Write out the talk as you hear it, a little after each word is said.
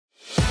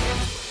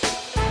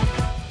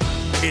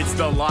It's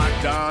the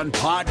Locked On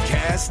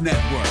Podcast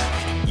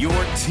Network, your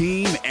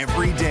team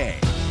every day.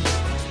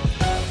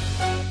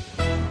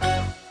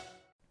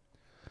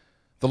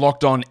 The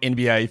Locked On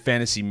NBA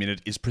Fantasy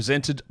Minute is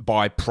presented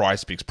by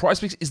PrizePicks.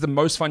 PrizePicks is the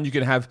most fun you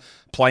can have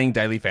playing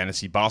daily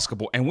fantasy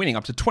basketball and winning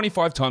up to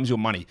 25 times your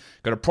money.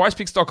 Go to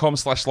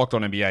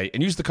prizepicks.com/LockedOnNBA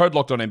and use the code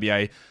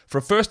LockedOnNBA for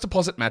a first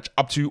deposit match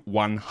up to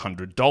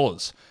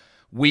 $100.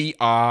 We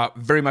are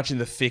very much in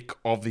the thick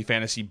of the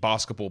fantasy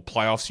basketball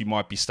playoffs. You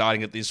might be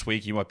starting it this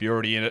week. You might be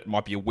already in it. It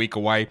might be a week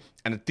away.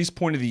 And at this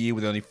point of the year,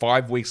 with only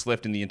 5 weeks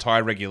left in the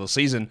entire regular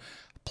season,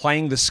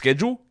 playing the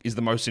schedule is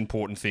the most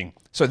important thing.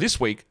 So this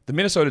week, the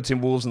Minnesota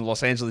Timberwolves and the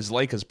Los Angeles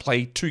Lakers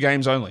play 2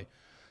 games only.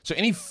 So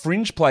any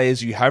fringe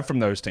players you have from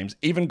those teams,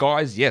 even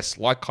guys, yes,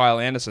 like Kyle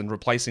Anderson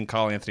replacing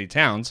Karl Anthony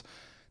Towns,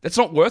 that's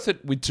not worth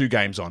it with 2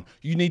 games on.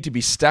 You need to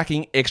be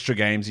stacking extra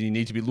games, and you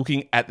need to be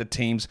looking at the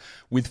teams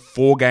with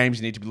 4 games.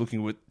 You need to be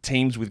looking at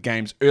teams with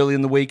games early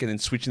in the week and then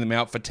switching them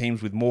out for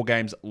teams with more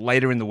games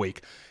later in the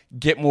week.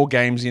 Get more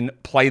games in,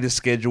 play the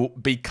schedule,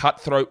 be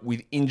cutthroat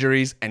with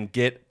injuries, and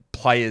get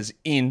players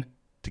in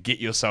to get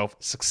yourself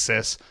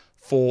success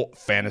for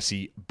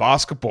fantasy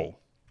basketball.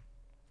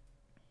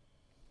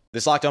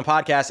 This Locked On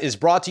podcast is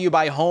brought to you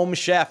by Home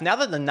Chef. Now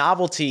that the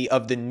novelty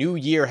of the new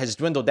year has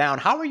dwindled down,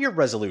 how are your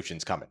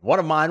resolutions coming? One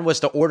of mine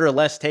was to order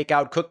less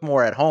takeout, cook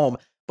more at home,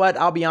 but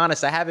I'll be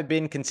honest, I haven't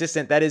been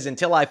consistent. That is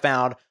until I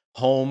found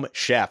Home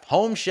Chef.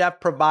 Home Chef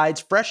provides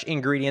fresh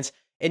ingredients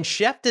and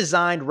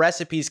chef-designed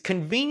recipes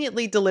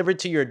conveniently delivered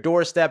to your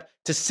doorstep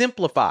to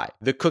simplify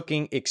the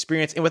cooking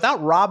experience and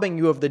without robbing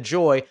you of the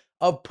joy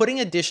of putting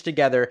a dish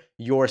together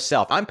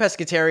yourself. I'm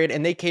pescatarian,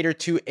 and they cater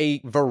to a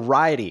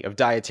variety of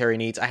dietary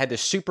needs. I had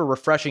this super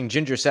refreshing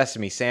ginger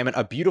sesame salmon,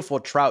 a beautiful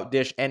trout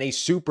dish, and a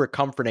super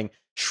comforting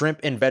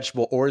shrimp and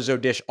vegetable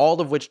orzo dish, all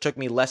of which took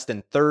me less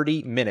than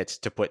 30 minutes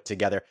to put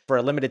together. For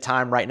a limited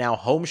time right now,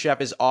 Home Chef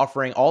is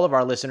offering all of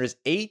our listeners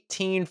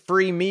 18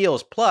 free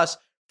meals, plus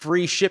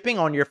free shipping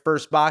on your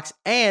first box,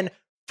 and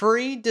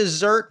free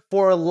dessert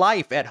for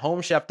life at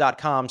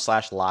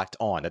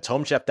homechef.com/lockedon. That's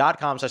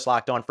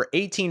homechef.com/lockedon for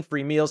 18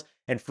 free meals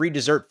and free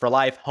dessert for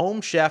life.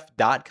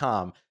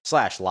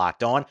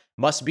 Homechef.com/lockedon.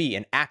 Must be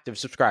an active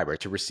subscriber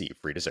to receive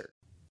free dessert.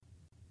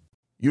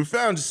 You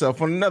found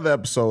yourself on another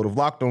episode of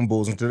Locked On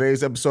Bulls. In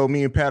today's episode,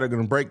 me and Pat are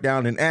going to break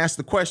down and answer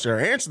the question.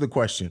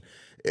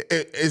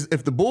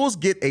 If the Bulls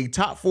get a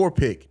top 4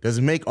 pick, does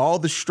it make all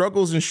the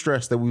struggles and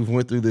stress that we've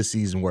went through this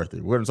season worth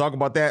it? We're going to talk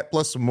about that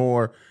plus some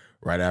more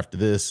right after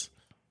this.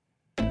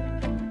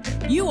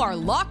 You are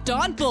Locked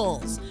On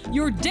Bulls,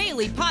 your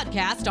daily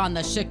podcast on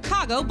the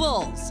Chicago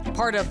Bulls,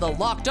 part of the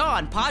Locked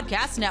On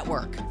Podcast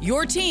Network,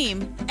 your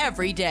team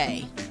every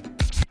day.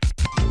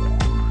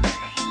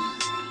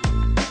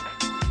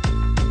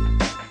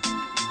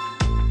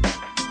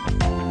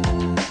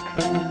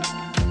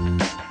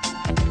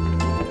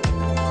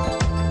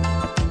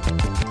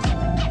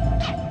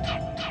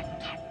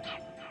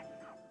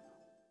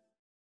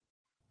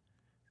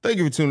 Thank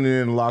you for tuning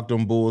in to Locked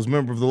On Bulls,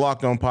 member of the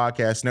Locked On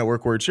Podcast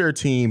Network, where it's your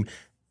team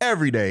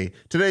every day.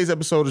 Today's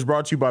episode is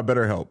brought to you by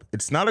BetterHelp.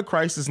 It's not a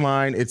crisis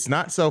line. It's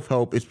not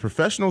self-help. It's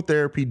professional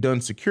therapy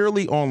done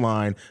securely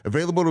online,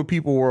 available to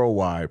people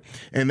worldwide.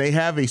 And they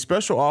have a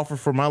special offer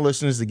for my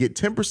listeners to get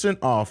 10%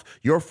 off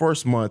your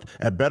first month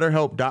at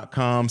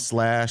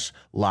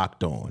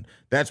BetterHelp.com/lockedon.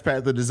 That's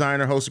Pat, the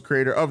designer, host, and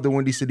creator of the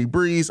Windy City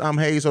Breeze. I'm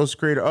Hayes, host and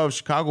creator of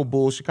Chicago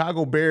Bulls,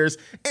 Chicago Bears,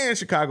 and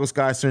Chicago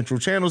Sky Central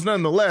channels.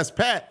 Nonetheless,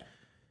 Pat,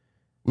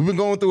 we've been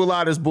going through a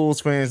lot as Bulls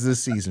fans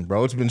this season,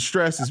 bro. It's been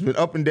stress. It's been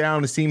up and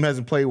down. This team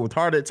hasn't played with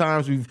heart at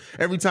times.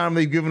 Every time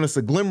they've given us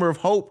a glimmer of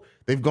hope,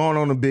 they've gone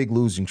on a big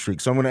losing streak.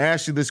 So I'm going to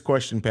ask you this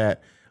question,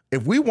 Pat.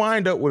 If we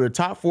wind up with a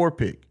top 4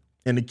 pick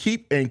and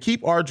keep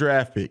our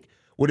draft pick,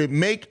 would it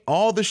make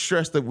all the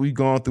stress that we've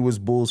gone through as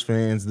Bulls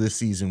fans this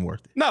season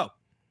worth it? No.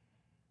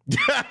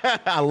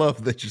 I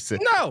love that you said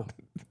no.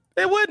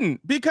 It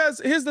wouldn't,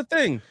 because here's the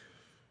thing.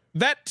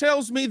 That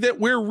tells me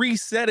that we're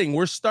resetting.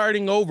 We're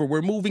starting over.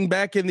 We're moving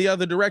back in the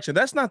other direction.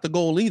 That's not the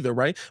goal either,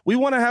 right? We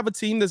want to have a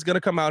team that's going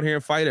to come out here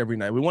and fight every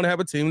night. We want to have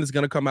a team that's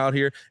going to come out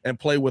here and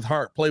play with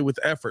heart, play with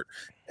effort.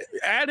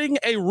 Adding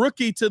a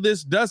rookie to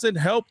this doesn't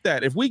help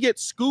that. If we get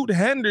Scoot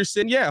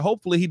Henderson, yeah,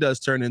 hopefully he does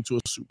turn into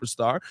a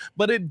superstar,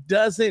 but it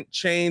doesn't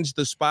change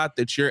the spot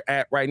that you're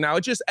at right now.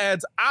 It just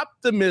adds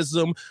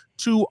optimism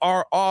to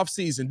our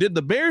offseason. Did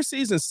the Bears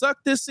season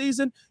suck this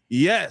season?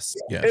 Yes.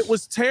 It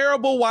was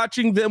terrible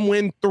watching them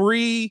win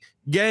 3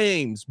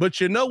 games. But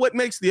you know what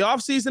makes the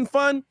offseason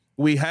fun?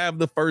 We have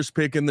the first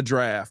pick in the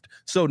draft.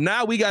 So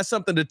now we got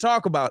something to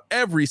talk about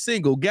every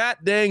single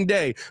goddamn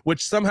day,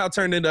 which somehow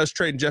turned into us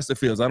trading Justin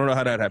Fields. I don't know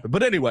how that happened.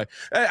 But anyway,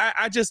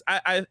 I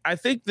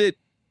think that,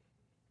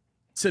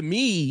 to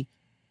me,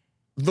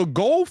 the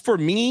goal for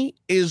me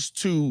is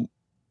to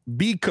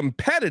be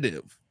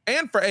competitive,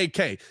 and for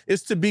AK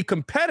is to be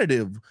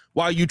competitive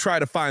while you try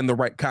to find the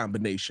right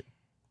combination.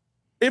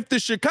 If the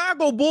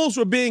Chicago Bulls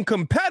were being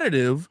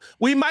competitive,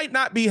 we might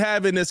not be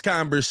having this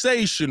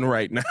conversation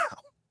right now.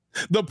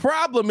 The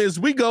problem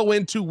is we go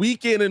into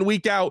week in and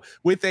week out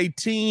with a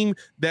team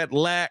that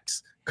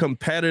lacks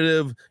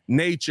competitive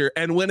nature.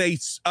 And when a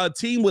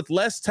team with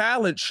less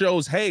talent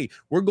shows, hey,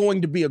 we're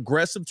going to be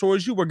aggressive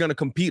towards you, we're going to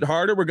compete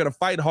harder, we're going to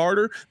fight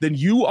harder than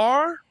you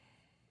are,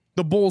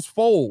 the Bulls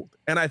fold.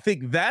 And I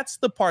think that's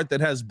the part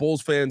that has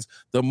Bulls fans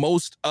the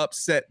most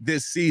upset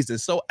this season.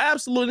 So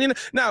absolutely.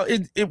 Now,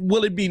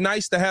 will it be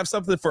nice to have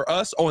something for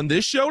us on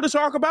this show to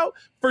talk about?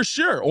 For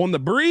sure. On the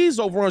Breeze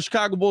over on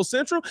Chicago Bulls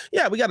Central,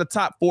 yeah, we got a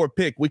top 4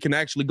 pick. We can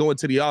actually go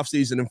into the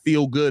offseason and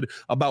feel good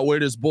about where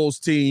this Bulls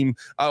team,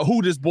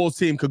 who this Bulls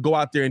team could go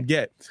out there and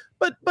get.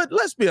 But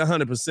let's be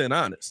 100%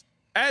 honest.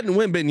 Adding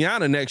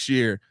Wembanyama next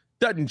year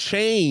doesn't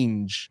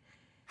change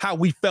how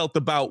we felt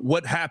about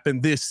what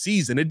happened this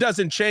season. It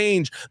doesn't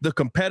change the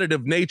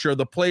competitive nature of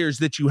the players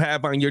that you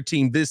have on your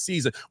team this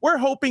season. We're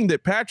hoping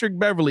that Patrick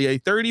Beverley, a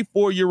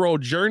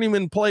 34-year-old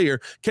journeyman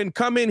player, can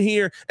come in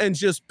here and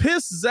just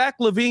piss Zach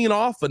LaVine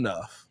off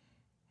enough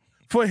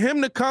for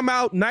him to come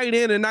out night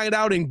in and night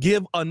out and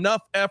give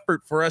enough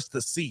effort for us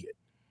to see it.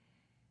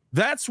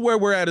 That's where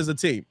we're at as a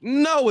team.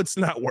 No, it's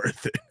not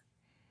worth it.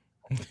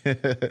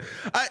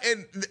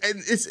 And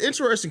it's an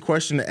interesting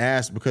question to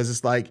ask because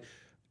it's like,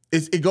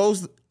 it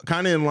goes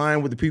kind of in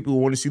line with the people who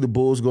want to see the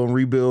Bulls go and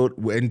rebuild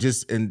and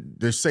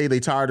they say they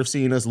tired of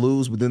seeing us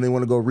lose, but then they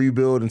want to go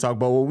rebuild and talk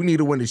about, well, we need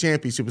to win the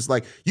championship. It's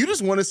like, you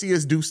just want to see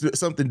us do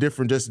something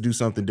different just to do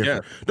something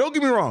different. Yeah. Don't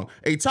get me wrong.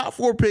 A top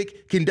 4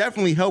 pick can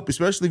definitely help,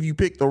 especially if you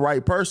pick the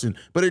right person,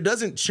 but it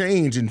doesn't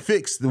change and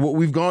fix what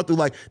we've gone through.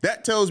 Like,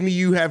 that tells me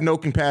you have no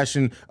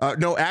compassion,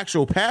 no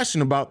actual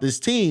passion about this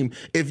team.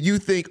 If you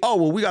think, oh,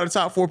 well, we got a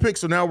top 4 pick,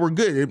 so now we're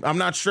good. I'm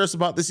not stressed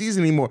about the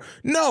season anymore.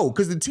 No,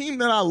 because the team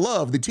that I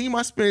love, the team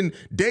I spend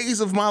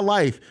days of my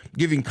life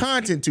giving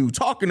content to,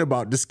 talking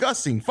about,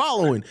 discussing,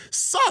 following,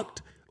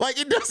 sucked. Like,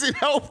 it doesn't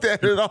help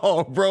that at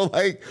all, bro.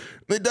 Like,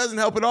 it doesn't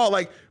help at all.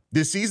 Like,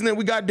 this season that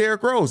we got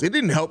Derrick Rose, it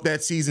didn't help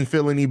that season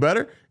feel any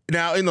better.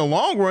 Now, in the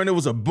long run, it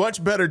was a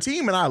much better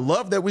team, and I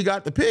love that we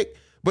got the pick,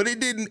 but it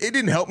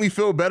didn't help me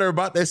feel better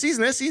about that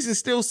season. That season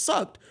still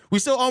sucked. We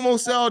still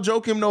almost saw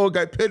Joakim Noah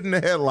got put in the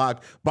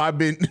headlock by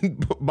Ben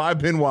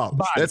Wallace.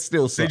 Body. That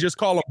still sucks. They just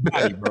call him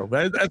Body, bro.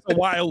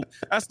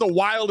 That's the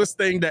wildest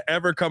thing to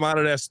ever come out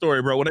of that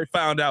story, bro. When they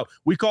found out,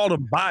 we called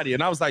him Body,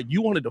 and I was like,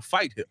 you wanted to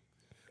fight him.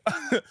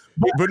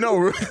 But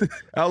no,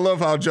 I love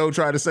how Joe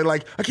tried to say,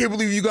 like, I can't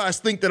believe you guys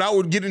think that I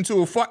would get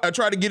into a fight. I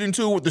try to get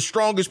into it with the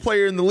strongest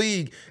player in the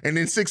league, and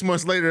then 6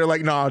 months later, they're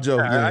like, nah, Joe.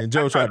 Yeah,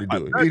 Joe tried to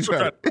do it. He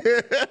tried.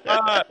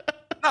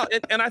 No,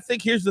 and I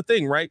think here's the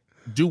thing, right?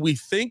 Do we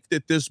think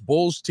that this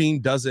Bulls team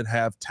doesn't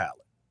have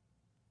talent?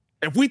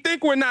 If we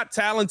think we're not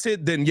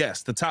talented, then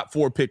yes, the top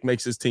 4 pick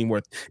makes this team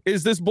worth.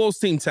 Is this Bulls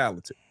team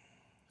talented?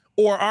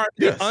 Or are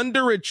they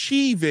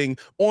underachieving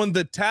on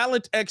the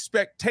talent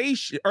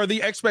expectation or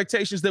the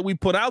expectations that we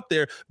put out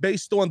there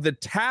based on the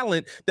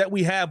talent that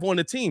we have on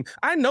the team?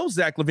 I know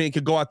Zach LaVine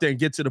can go out there and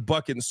get to the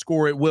bucket and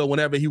score at will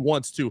whenever he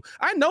wants to.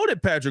 I know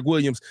that Patrick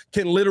Williams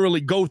can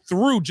literally go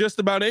through just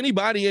about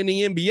anybody in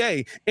the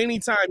NBA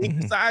anytime he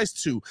decides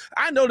to.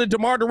 I know that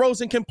DeMar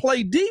DeRozan can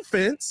play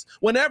defense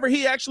whenever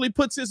he actually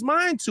puts his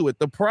mind to it.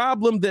 The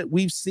problem that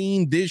we've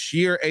seen this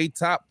year, a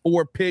top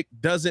 4 pick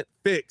doesn't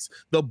fix.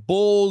 The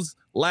Bulls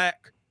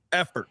lack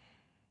effort.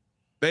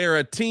 They are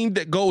a team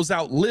that goes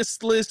out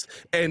listless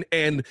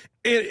and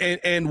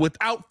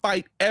without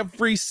fight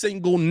every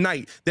single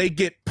night. They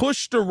get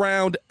pushed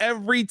around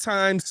every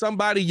time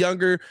somebody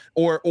younger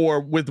or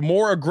with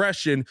more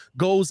aggression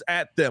goes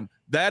at them.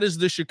 That is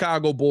the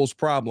Chicago Bulls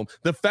problem.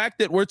 The fact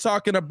that we're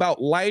talking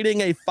about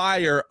lighting a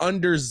fire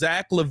under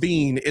Zach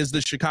LaVine is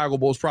the Chicago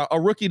Bulls problem.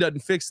 A rookie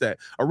doesn't fix that.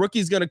 A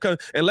rookie's going to come,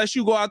 unless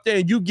you go out there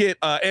and you get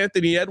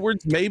Anthony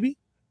Edwards, maybe.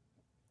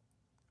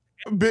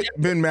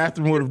 Ben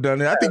Mathurin would have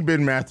done it. I think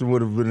Ben Mathurin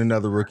would have been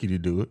another rookie to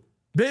do it.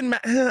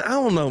 I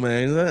don't know,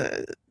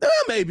 man.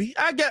 Maybe.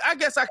 I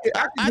guess I could.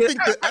 I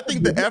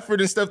think the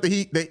effort and stuff that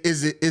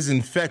is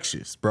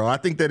infectious, bro. I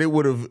think that it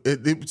would have.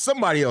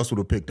 Somebody else would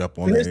have picked up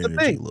on that. Here's the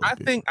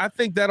thing. I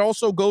think that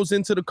also goes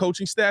into the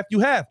coaching staff you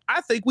have. I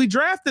think we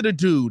drafted a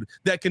dude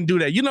that can do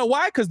that. You know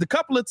why? Because the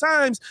couple of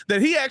times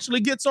that he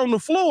actually gets on the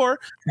floor,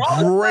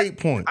 great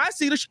point. I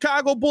see the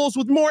Chicago Bulls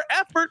with more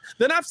effort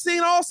than I've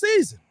seen all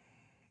season.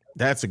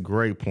 That's a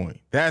great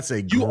point. That's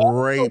a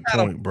great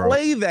point, bro.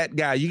 Play that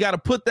guy. You got to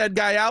put that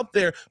guy out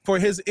there for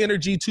his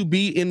energy to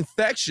be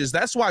infectious.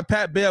 That's why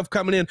Pat Bev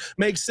coming in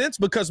makes sense,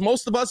 because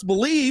most of us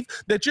believe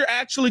that you're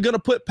actually going to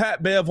put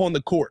Pat Bev on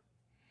the court.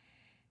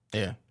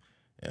 Yeah.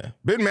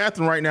 Ben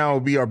Mathurin right now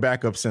will be our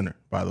backup center,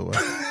 by the way.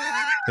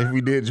 If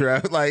we did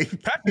draft,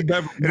 like, Patrick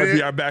Bev would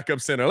be our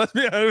backup center. Let's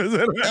be honest.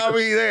 I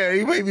mean, yeah,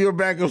 he may be your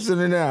backup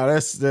center now.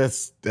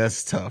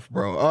 That's tough,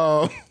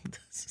 bro.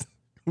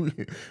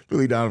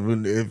 Billy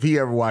Donovan, if he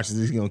ever watches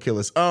this, he's gonna kill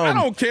us. I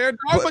don't care,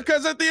 dog,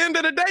 because at the end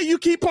of the day, you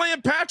keep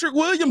playing Patrick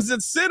Williams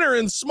at center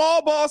in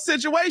small ball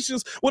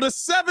situations with a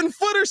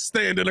 7-footer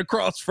standing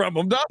across from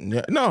him, dog.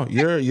 Yeah, no,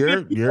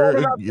 you're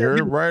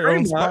right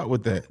on spot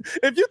with that.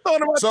 If you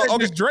throwing him out there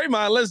against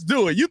Draymond, let's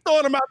do it. You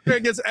throwing him out there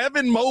against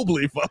Evan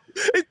Mobley, he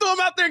threw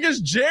him out there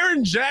against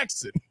Jaren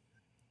Jackson,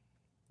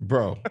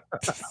 bro.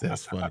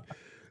 That's funny.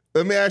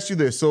 let me ask you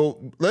this.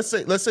 So let's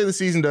say the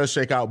season does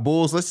shake out.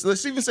 Bulls,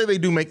 let's even say they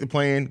do make the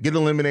play-in, get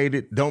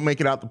eliminated, don't make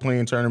it out the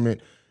play-in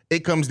tournament. It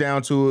comes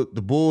down to it.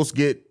 The Bulls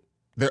get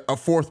a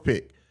fourth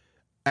pick.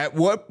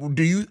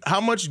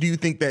 How much do you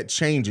think that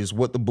changes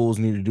what the Bulls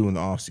need to do in the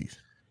offseason?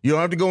 You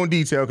don't have to go in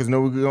detail because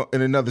we'll go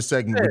in another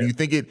segment. But do you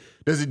think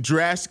does it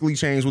drastically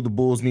change what the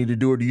Bulls need to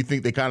do, or do you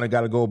think they kind of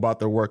got to go about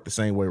their work the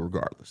same way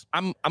regardless?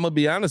 I'm gonna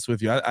be honest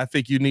with you. I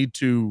think you need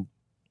to.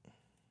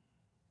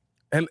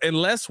 And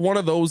unless one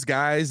of those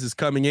guys is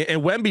coming in,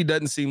 and Wemby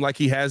doesn't seem like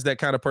he has that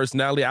kind of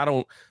personality.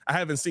 I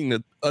haven't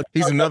seen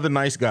he's another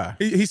nice guy.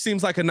 He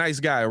seems like a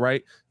nice guy,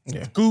 right?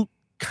 Yeah. Scoot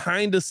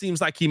kind of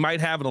seems like he might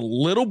have it a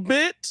little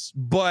bit,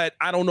 but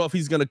I don't know if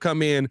he's going to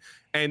come in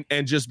and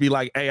just be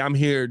like, hey, I'm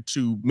here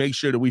to make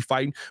sure that we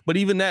fight. But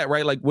even that,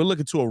 right? Like, we're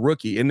looking to a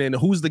rookie. And then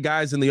who's the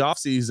guys in the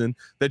offseason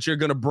that you're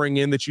going to bring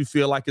in that you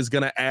feel like is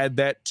going to add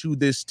that to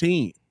this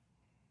team?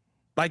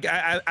 Like,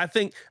 I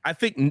think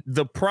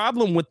the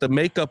problem with the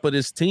makeup of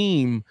this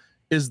team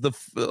is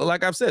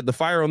like I've said, the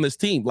fire on this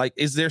team. Like,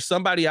 is there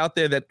somebody out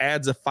there that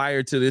adds a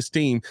fire to this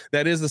team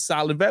that is a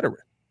solid veteran?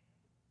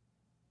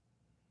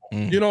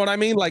 You know what I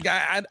mean? Like,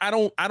 I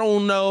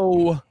don't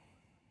know.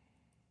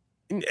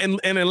 And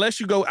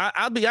unless you go,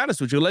 I'll be honest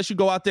with you, unless you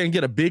go out there and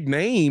get a big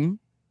name,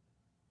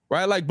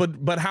 right? Like,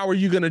 but how are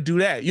you going to do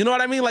that? You know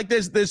what I mean? Like,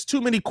 there's too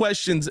many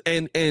questions,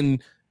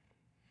 and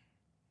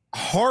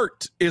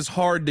heart is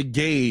hard to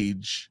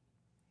gauge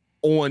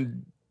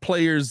on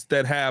players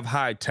that have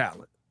high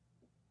talent.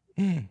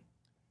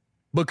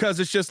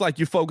 Because it's just like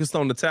you focused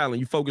on the talent,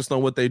 you focused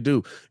on what they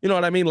do. You know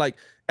what I mean? Like,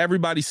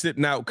 everybody's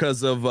sitting out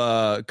because of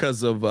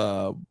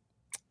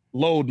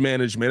load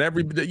management.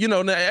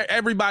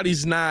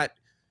 Everybody's not.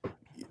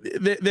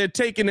 They're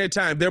taking their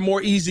time. They're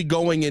more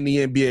easygoing in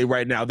the NBA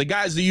right now. The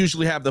guys that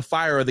usually have the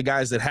fire are the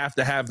guys that have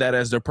to have that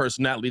as their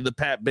personality. The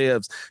Pat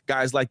Bevs,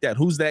 guys like that.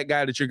 Who's that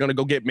guy that you're going to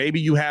go get? Maybe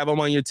you have him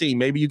on your team.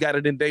 Maybe you got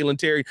it in Dalen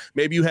Terry.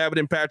 Maybe you have it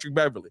in Patrick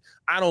Beverly.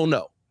 I don't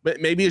know.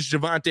 But maybe it's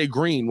Javonte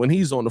Green when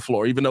he's on the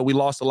floor, even though we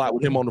lost a lot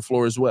with him on the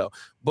floor as well.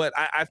 But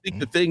I think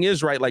the thing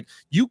is, right, like,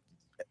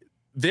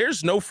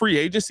 there's no free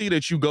agency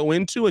that you go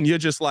into and you're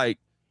just like,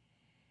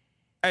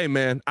 hey,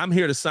 man, I'm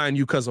here to sign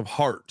you because of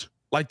heart.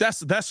 Like,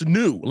 that's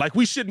new. Like,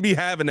 we shouldn't be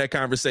having that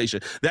conversation.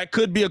 That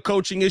could be a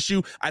coaching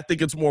issue. I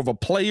think it's more of a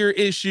player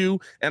issue.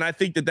 And I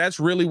think that's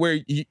really where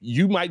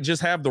you might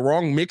just have the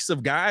wrong mix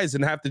of guys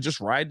and have to just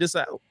ride this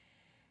out.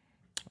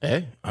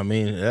 Hey, I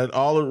mean, that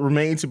all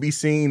remains to be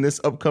seen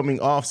this upcoming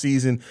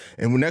offseason.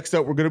 And next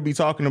up, we're going to be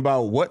talking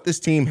about what this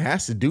team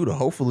has to do to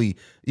hopefully,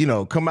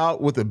 come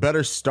out with a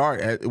better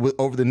start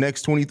over the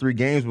next 23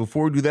 games.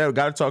 Before we do that, we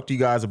got to talk to you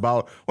guys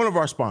about one of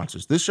our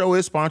sponsors. This show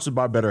is sponsored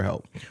by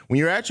BetterHelp. When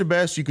you're at your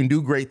best, you can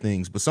do great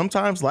things, but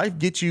sometimes life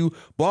gets you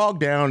bogged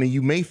down and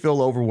you may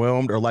feel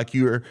overwhelmed or like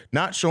you're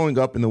not showing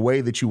up in the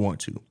way that you want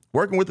to.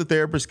 Working with a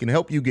therapist can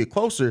help you get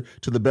closer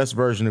to the best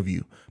version of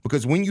you,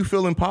 because when you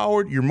feel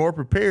empowered, you're more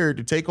prepared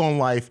to take on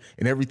life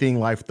and everything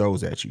life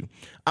throws at you.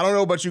 I don't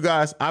know about you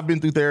guys. I've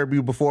been through therapy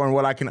before, and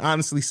what I can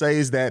honestly say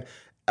is that,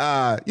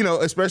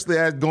 especially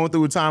as going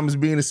through a time as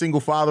being a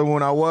single father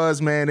when I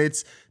was, man,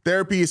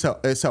 therapy is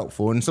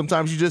helpful. And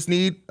sometimes you just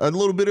need a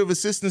little bit of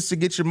assistance to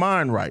get your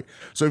mind right.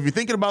 So if you're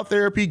thinking about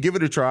therapy, give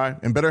it a try.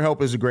 And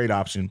BetterHelp is a great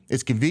option.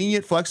 It's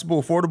convenient,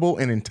 flexible, affordable,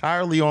 and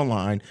entirely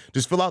online.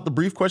 Just fill out the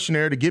brief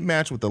questionnaire to get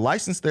matched with a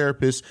licensed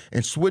therapist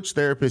and switch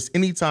therapists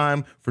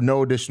anytime for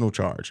no additional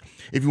charge.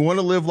 If you want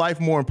to live life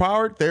more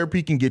empowered,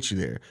 therapy can get you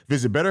there.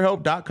 Visit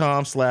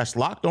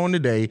BetterHelp.com/lockedon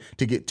today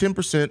to get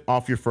 10%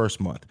 off your first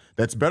month.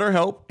 That's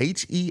BetterHelp,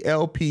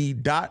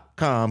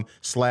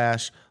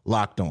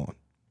 HELP.com/lockedon.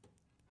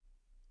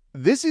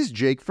 This is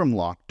Jake from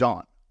Locked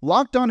On.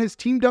 Locked On has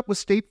teamed up with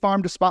State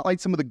Farm to spotlight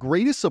some of the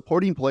greatest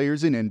supporting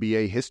players in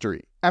NBA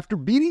history. After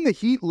beating the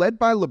Heat led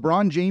by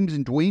LeBron James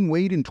and Dwayne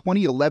Wade in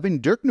 2011,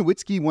 Dirk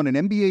Nowitzki won an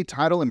NBA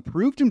title and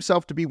proved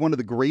himself to be one of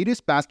the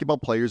greatest basketball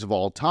players of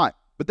all time.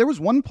 But there was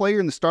one player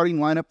in the starting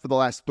lineup for the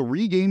last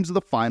 3 games of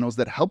the finals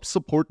that helped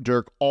support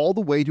Dirk all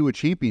the way to a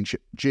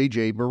championship,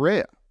 JJ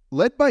Barea.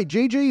 Led by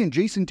JJ and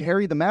Jason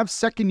Terry, the Mavs'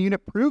 second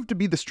unit proved to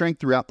be the strength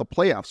throughout the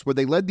playoffs, where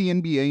they led the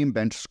NBA in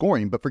bench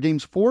scoring. But for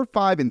games 4,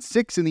 5, and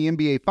 6 in the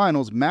NBA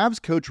Finals,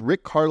 Mavs coach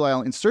Rick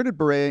Carlisle inserted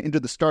Barea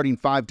into the starting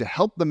 5 to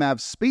help the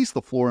Mavs space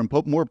the floor and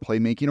put more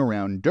playmaking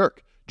around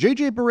Dirk.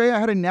 JJ Barea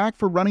had a knack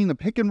for running the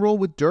pick and roll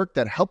with Dirk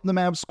that helped the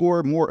Mavs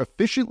score more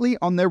efficiently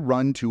on their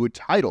run to a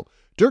title.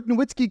 Dirk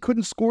Nowitzki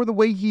couldn't score the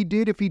way he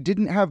did if he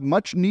didn't have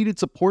much needed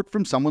support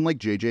from someone like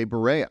JJ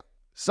Barea.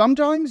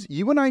 Sometimes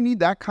you and I need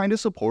that kind of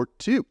support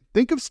too.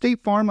 Think of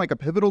State Farm like a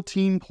pivotal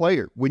team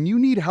player. When you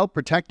need help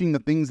protecting the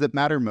things that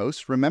matter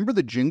most, remember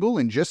the jingle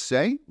and just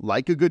say,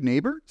 like a good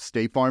neighbor,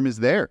 State Farm is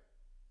there.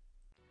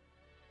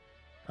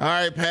 All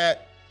right,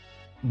 Pat.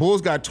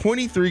 Bulls got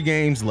 23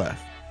 games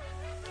left.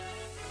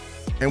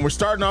 And we're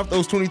starting off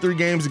those 23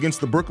 games against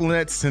the Brooklyn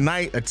Nets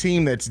tonight, a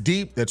team that's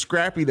deep, that's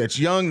scrappy, that's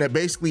young, that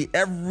basically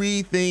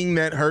everything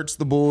that hurts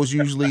the Bulls,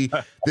 usually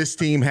this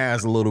team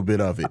has a little bit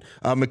of it.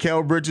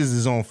 Mikal Bridges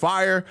is on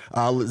fire.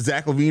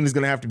 Zach LaVine is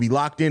going to have to be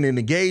locked in and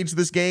engaged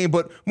this game,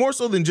 but more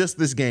so than just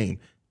this game.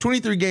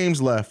 23 games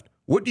left.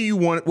 What do you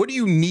want? What do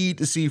you need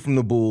to see from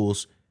the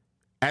Bulls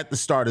at the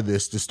start of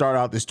this to start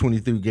out this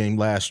 23-game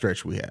last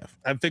stretch we have?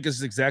 I think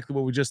it's exactly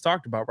what we just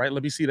talked about, right?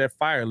 Let me see that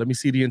fire. Let me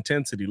see the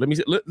intensity.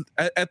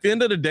 At the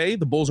end of the day,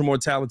 the Bulls are more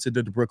talented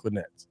than the Brooklyn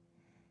Nets.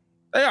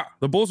 They are.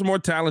 The Bulls are more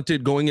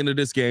talented going into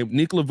this game.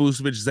 Nikola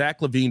Vucevic, Zach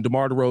LaVine,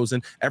 DeMar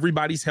DeRozan,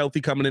 everybody's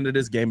healthy coming into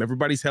this game.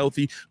 Everybody's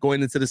healthy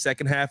going into the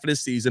second half of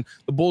this season.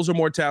 The Bulls are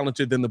more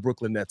talented than the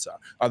Brooklyn Nets are.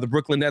 Are the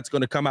Brooklyn Nets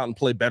going to come out and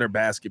play better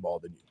basketball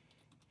than you?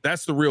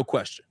 That's the real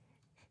question.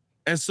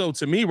 And so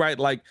to me, right,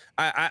 like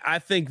I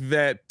think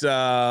that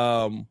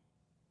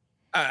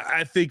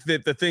I think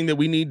that the thing that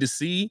we need to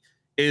see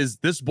is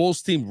this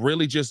Bulls team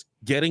really just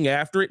getting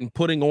after it and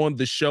putting on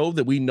the show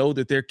that we know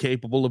that they're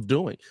capable of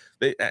doing.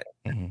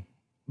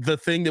 The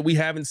thing that we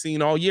haven't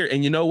seen all year.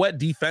 And you know what?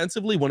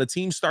 Defensively, when a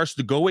team starts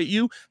to go at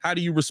you, how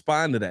do you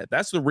respond to that?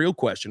 That's the real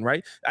question,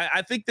 right?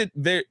 I think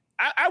that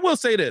I will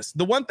say this.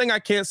 The one thing I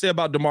can't say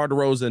about DeMar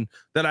DeRozan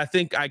that I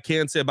think I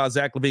can say about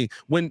Zach LaVine,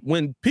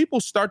 when people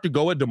start to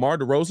go at DeMar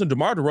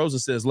DeRozan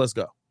says, let's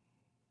go.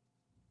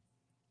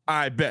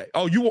 I bet.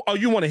 Oh, you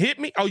want to hit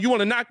me? Oh, you want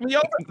to knock me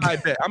over? I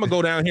bet. I'm going to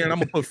go down here and I'm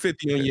going to put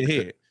 50 on your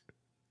head.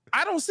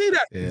 I don't see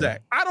that from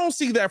Zach. I don't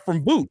see that from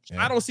Booch.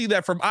 I don't see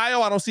that from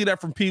Io. I don't see that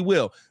from P.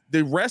 Will.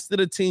 The rest of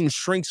the team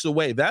shrinks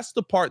away. That's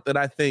the part that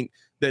I think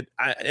that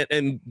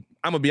and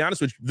I'm going to be honest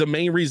with you, the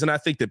main reason I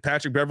think that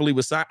Patrick Beverley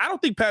was signed, I don't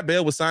think Pat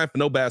Bev was signed for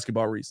no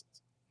basketball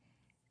reasons.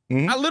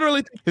 I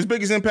literally think his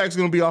biggest impact is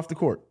going to be off the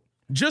court.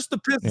 Just to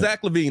piss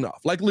Zach LaVine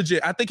off. Like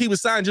legit. I think he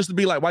was signed just to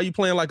be like, why you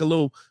playing like a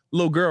little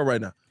girl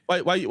right now?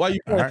 Why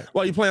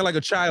you playing like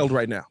a child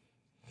right now?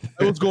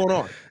 What's going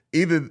on?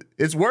 Either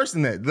it's worse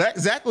than that.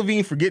 Zach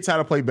LaVine forgets how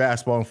to play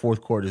basketball in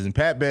fourth quarters, and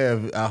Pat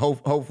Bev,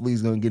 hopefully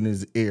he's going to get in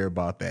his ear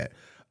about that,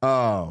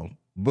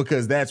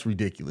 because that's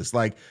ridiculous.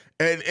 Like,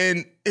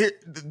 the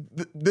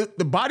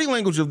body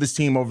language of this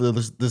team over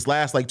this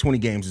last like 20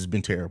 games has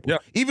been terrible. Yeah.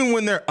 Even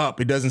when they're up,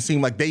 it doesn't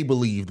seem like they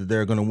believe that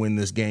they're going to win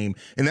this game,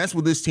 and that's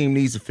what this team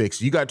needs to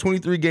fix. You got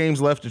 23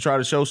 games left to try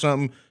to show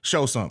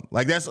something.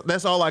 Like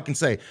that's all I can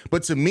say.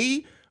 But to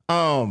me,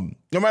 no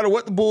matter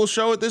what the Bulls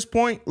show at this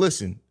point,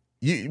 listen.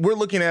 We're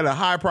looking at a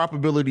high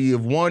probability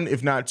of one,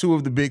 if not two,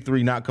 of the big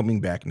three not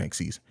coming back next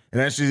season. And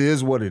that just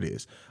is what it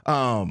is.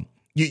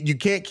 You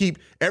can't keep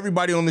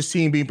everybody on this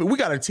team we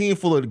got a team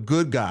full of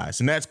good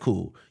guys, and that's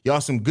cool.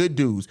 Y'all some good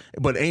dudes,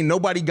 but ain't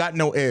nobody got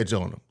no edge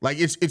on them. Like,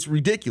 it's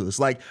ridiculous.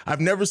 Like, I've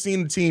never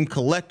seen the team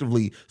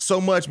collectively so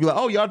much be like,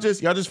 oh, y'all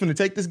just finna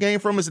take this game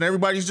from us, and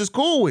everybody's just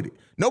cool with it.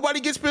 Nobody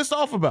gets pissed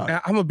off about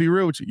it. I'm gonna be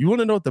real with you. You want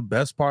to know what the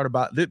best part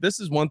about this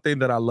is? One thing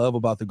that I love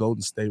about the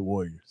Golden State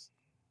Warriors.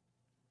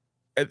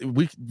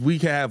 We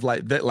have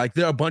like that, like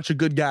there are a bunch of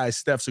good guys.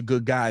 Steph's a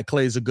good guy,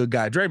 Clay's a good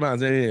guy,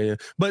 Draymond's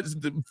but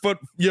for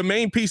your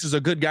main pieces are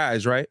good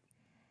guys, right?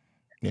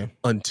 Yeah.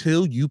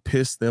 Until you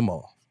piss them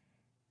off.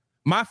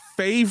 My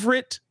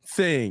favorite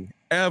thing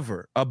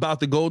ever about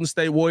the Golden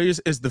State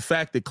Warriors is the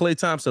fact that Klay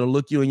Thompson will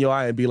look you in your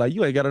eye and be like,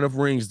 you ain't got enough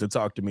rings to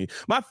talk to me.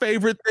 My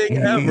favorite thing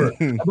ever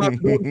about the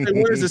Golden State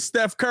Warriors is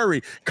Steph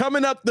Curry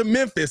coming up to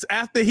Memphis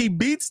after he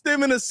beats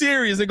them in a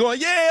series and going,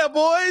 yeah,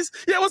 boys.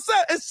 Yeah, what's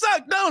up? It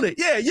sucked, don't it?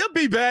 Yeah, you'll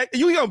be back.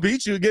 You gonna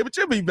beat you again, but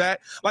you'll be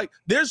back. Like,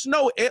 there's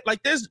no,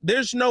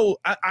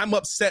 I'm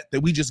upset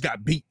that we just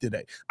got beat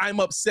today. I'm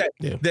upset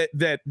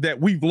that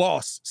we've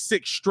lost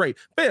 6 straight.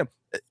 Fam,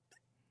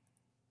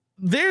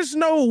 there's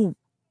no,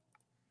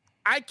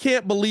 I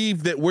can't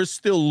believe that we're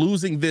still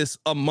losing this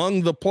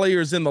among the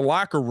players in the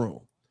locker room.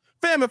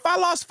 Fam, if I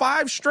lost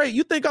 5 straight,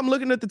 you think I'm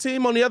looking at the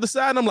team on the other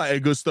side and I'm like, hey,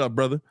 good stuff,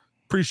 brother.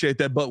 Appreciate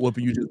that butt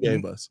whooping you just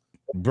gave us.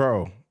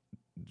 Bro.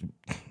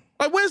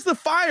 Like, where's the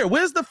fire?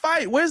 Where's the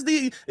fight? Where's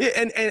the...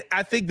 And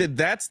I think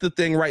that's the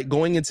thing, right,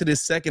 going into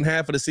this second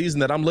half of the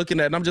season that I'm looking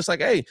at, and I'm just like,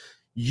 hey,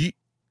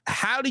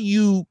 how do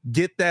you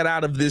get that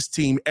out of this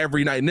team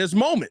every night? And there's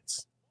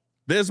moments.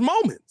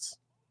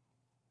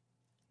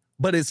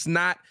 But it's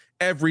not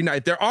every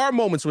night. There are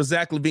moments where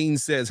Zach LaVine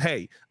says,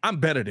 hey, I'm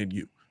better than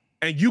you.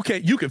 And you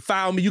can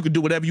foul me. You can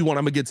do whatever you want.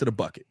 I'm going to get to the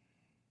bucket.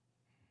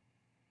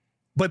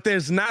 But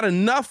there's not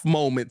enough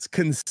moments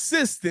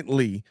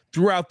consistently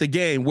throughout the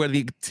game where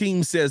the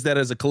team says that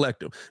as a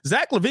collective.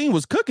 Zach LaVine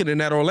was cooking in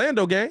that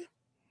Orlando game.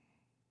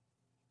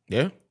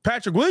 Yeah.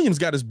 Patrick Williams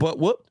got his butt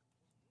whooped.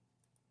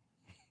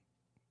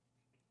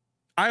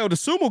 Ayo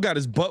Dosunmu got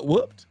his butt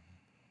whooped.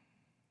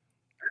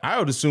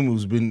 Ayo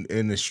Dosunmu's been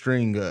in the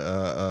string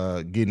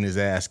getting his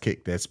ass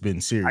kicked. That's been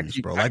serious,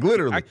 bro. Like,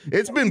 literally,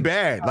 it's been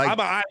bad. Like,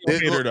 I'm an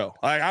Ayo hater, though.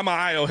 Like, I'm an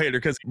Ayo hater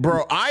because,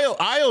 bro,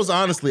 Ayo's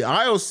honestly,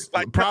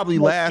 like, probably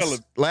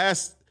last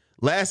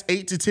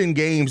 8 to 10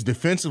 games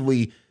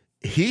defensively,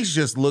 he's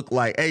just looked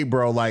like, hey,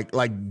 bro, like,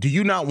 do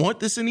you not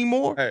want this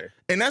anymore? Hey.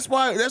 And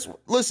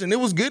listen, it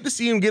was good to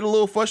see him get a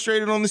little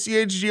frustrated on the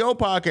CHGO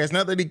podcast.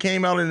 Not that he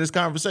came out in this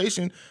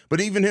conversation,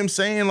 but even him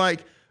saying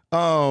that,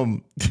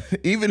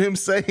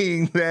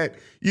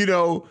 he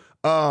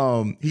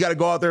got to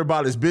go out there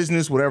about his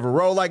business, whatever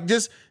role.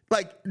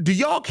 Do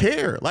y'all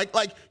care? Like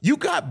you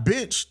got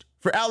benched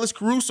for Alex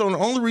Caruso, and the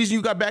only reason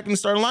you got back in the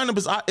starting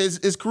lineup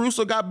is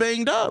Caruso got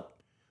banged up.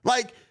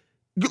 Where's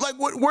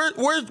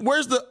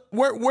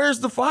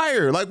the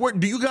fire? Like,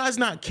 do you guys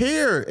not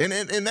care?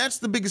 And that's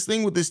the biggest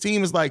thing with this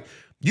team is like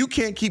you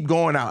can't keep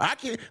going out. I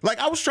can't. Like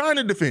I was trying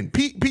to defend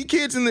P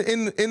kids in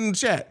the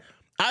chat.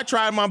 I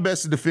tried my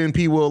best to defend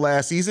P Will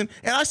last season,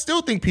 and I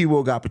still think P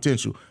Will got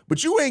potential.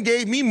 But you ain't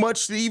gave me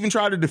much to even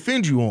try to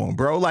defend you on,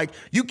 bro. Like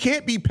you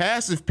can't be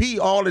passive P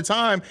all the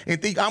time and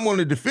think I'm going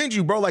to defend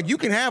you, bro. Like you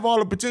can have all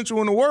the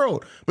potential in the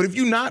world, but if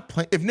you're not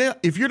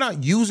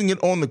using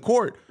it on the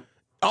court,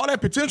 all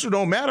that potential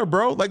don't matter,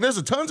 bro. Like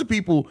there's tons of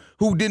people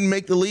who didn't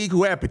make the league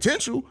who had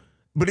potential,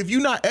 but if you're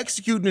not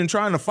executing and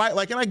trying to fight,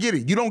 and I get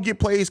it, you don't get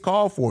plays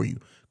called for you.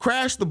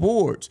 Crash the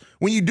boards.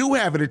 When you do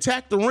have it,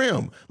 attack the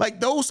rim. Like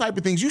those type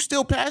of things. You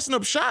still passing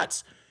up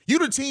shots. You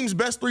the team's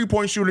best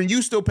 3-point shooter, and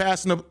you still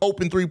passing up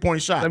open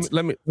 3-point shots.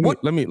 Let me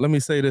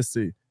say this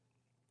to you.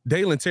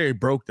 Dalen Terry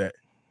broke that.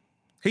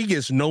 He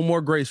gets no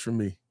more grace from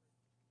me.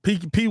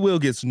 P. Will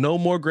gets no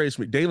more grace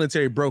from me. Dalen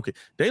Terry broke it.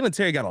 Dalen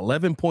Terry got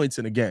 11 points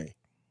in the game.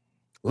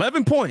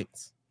 11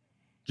 points.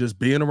 Just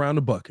being around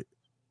the bucket.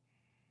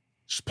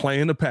 Just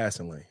playing the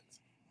passing lanes.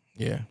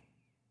 Yeah.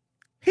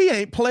 He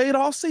ain't played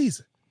all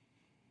season.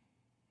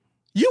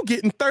 You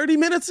getting 30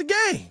 minutes a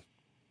game.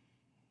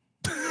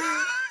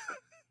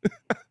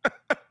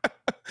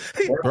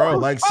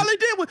 Bro, all he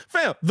did was,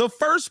 the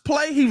first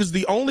play, he was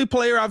the only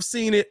player I've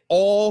seen it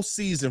all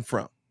season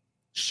from.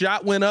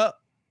 Shot went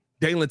up,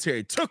 Dalen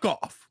Terry took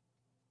off.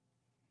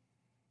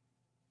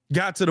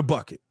 Got to the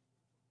bucket.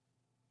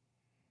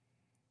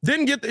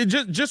 Didn't get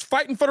just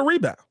fighting for the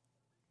rebound.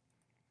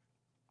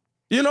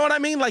 You know what I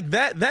mean? Like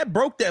that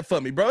broke that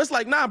for me, bro. It's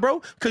like, nah,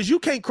 bro, because you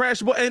can't crash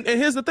the ball. And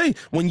here's the thing.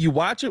 When you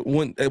watch it,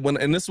 when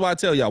and this is why I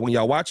tell y'all, when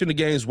y'all watching the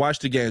games, watch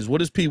the games. What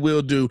does P.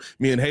 Will do?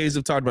 Me and Hayes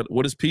have talked about it.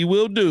 What does P.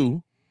 Will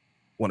do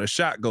when a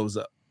shot goes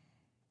up?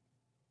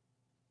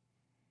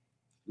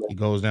 He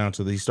goes down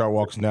he start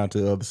walking down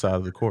to the other side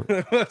of the court.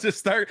 Just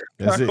start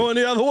going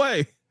the other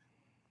way.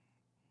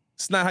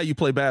 It's not how you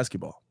play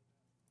basketball.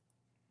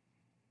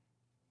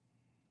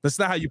 That's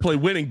not how you play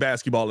winning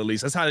basketball, at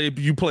least. That's how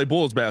you play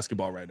Bulls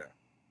basketball right now.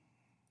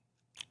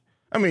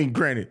 I mean,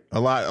 granted, a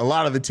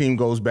lot of the team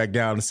goes back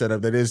down and set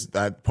up. That is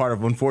part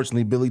of,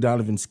 unfortunately, Billy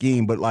Donovan's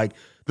scheme. But like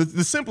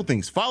the simple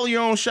things, follow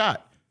your own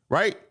shot,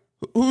 right?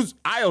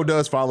 Io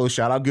does follow a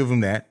shot. I'll give him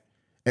that.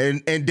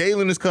 And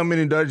Dalen has come in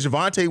and does.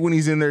 Javonte, when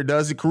he's in there,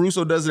 does it.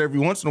 Caruso does it every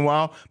once in a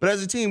while. But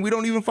as a team, we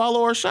don't even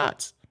follow our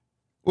shots.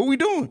 What are we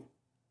doing?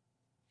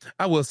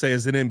 I will say,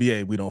 as an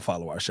NBA, we don't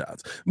follow our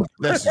shots.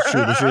 That's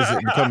true. This is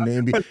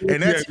becoming the NBA,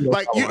 and that's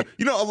like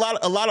you know a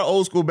lot of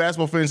old school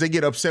basketball fans, they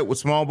get upset with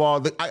small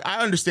ball.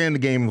 I understand the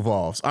game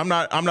evolves. I'm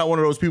not one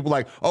of those people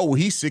like, oh, well,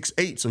 he's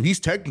 6'8", so he's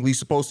technically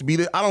supposed to be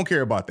there. I don't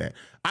care about that.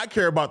 I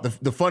care about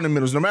the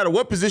fundamentals. No matter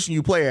what position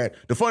you play at,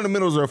 the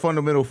fundamentals are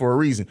fundamental for a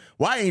reason.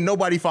 Why ain't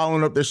nobody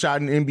following up their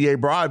shot in the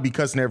NBA, bro? I'd be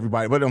cussing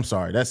everybody. But I'm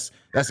sorry, that's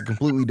a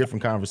completely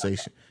different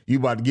conversation. You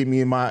about to get me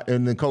in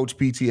the coach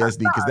PTSD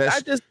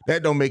because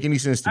that don't make any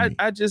sense to me.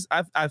 I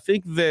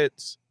think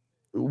that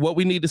what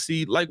we need to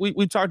see, like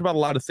we've talked about a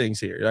lot of things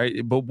here,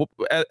 right? But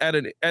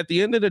at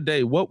the end of the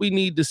day, what we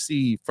need to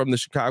see from the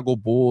Chicago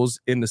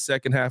Bulls in the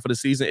second half of the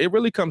season, it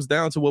really comes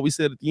down to what we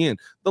said at the end,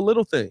 the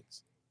little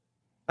things.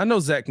 I know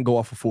Zach can go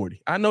off for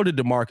 40. I know that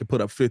DeMar can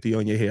put up 50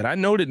 on your head. I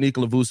know that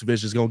Nikola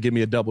Vucevic is going to give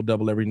me a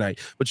double-double every night.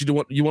 But you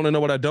want to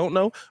know what I don't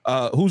know?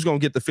 Who's going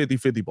to get the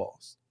 50-50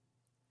 balls?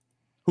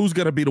 Who's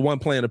going to be the one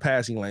playing the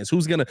passing lanes?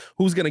 Who's going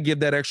to give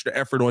that extra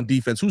effort on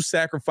defense? Who's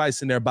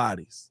sacrificing their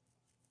bodies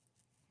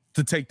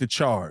to take the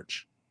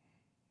charge?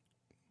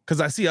 Because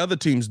I see other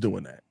teams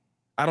doing that.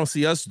 I don't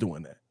see us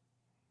doing that.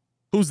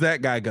 Who's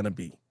that guy going to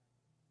be?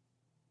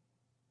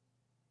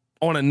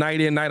 On a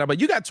night in, night out. But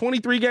you got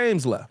 23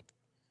 games left.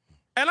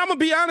 And I'm going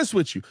to be honest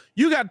with you.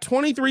 You got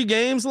 23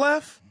 games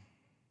left,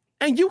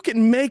 and you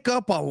can make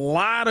up a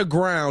lot of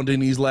ground in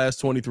these last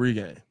 23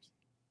 games.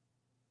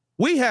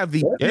 We have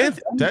the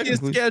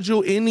 10th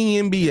schedule in the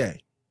NBA.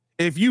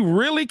 If you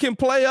really can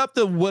play up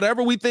to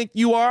whatever we think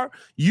you are,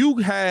 you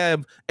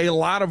have a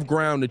lot of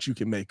ground that you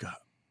can make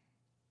up.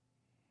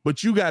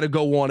 But you got to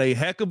go on a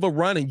heck of a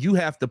run, and you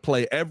have to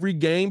play every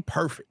game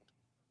perfect.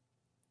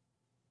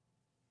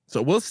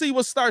 So we'll see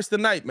what starts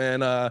tonight,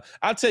 man.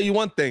 I'll tell you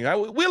one thing.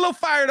 We're a little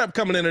fired up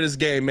coming into this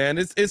game, man.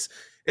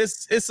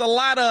 it's a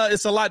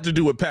lot to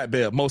do with Pat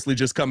Bev, mostly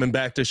just coming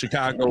back to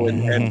Chicago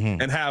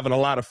and having a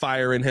lot of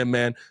fire in him,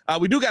 man.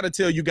 We do got to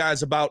tell you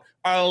guys about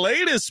our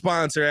latest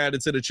sponsor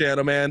added to the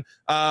channel, man.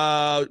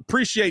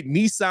 Appreciate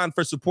Nissan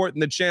for supporting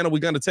the channel. We're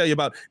going to tell you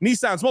about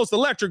Nissan's most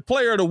electric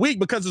player of the week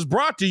because it's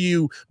brought to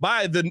you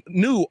by the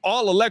new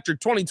all-electric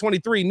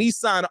 2023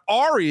 Nissan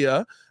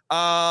Ariya.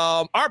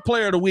 Our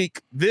player of the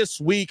week this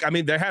week, I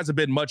mean, there hasn't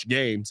been much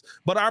games,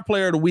 but our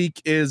player of the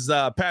week is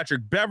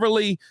Patrick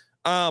Beverley,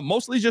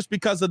 mostly just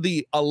because of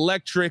the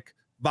electric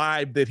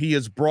vibe that he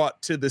has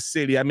brought to the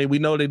city. I mean, we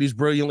know that he's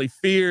brilliantly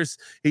fierce.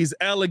 He's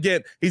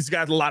elegant. He's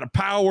got a lot of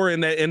power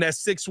in that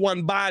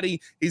 6'1"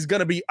 body. He's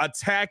going to be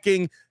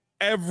attacking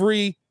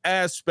every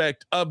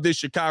aspect of the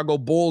Chicago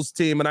Bulls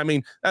team. And I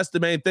mean, that's the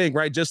main thing,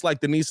 right? Just like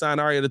the Nissan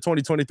Ariya, the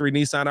 2023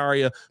 Nissan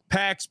Ariya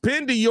packs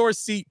pin to your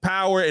seat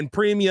power and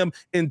premium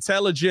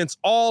intelligence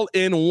all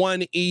in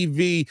one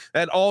EV.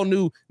 That all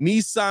new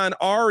Nissan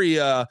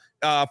Ariya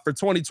for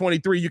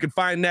 2023. You can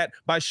find that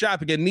by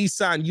shopping at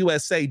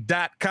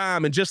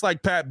nissanusa.com. And just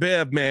like Pat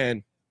Bev,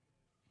 man,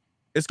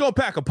 it's going to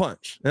pack a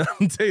punch. And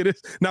I'm tell you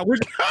this. Now,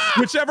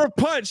 whichever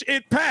punch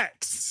it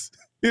packs,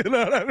 you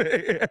know what I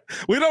mean?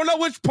 We don't know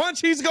which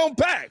punch he's going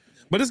to pack,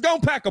 but it's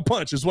going to pack a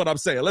punch is what I'm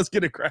saying. Let's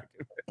get it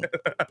cracking.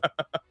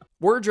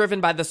 We're driven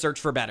by the search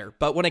for better,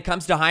 but when it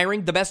comes to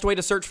hiring, the best way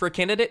to search for a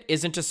candidate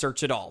isn't to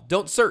search at all.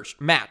 Don't search,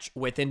 match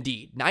with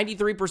Indeed.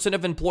 93%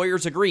 of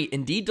employers agree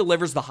Indeed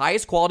delivers the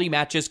highest quality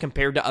matches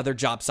compared to other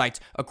job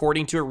sites,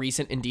 according to a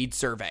recent Indeed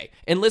survey.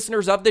 And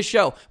listeners of this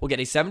show will get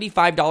a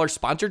 $75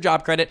 sponsored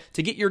job credit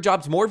to get your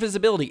jobs more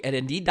visibility at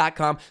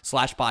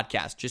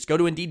Indeed.com/podcast. Just go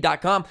to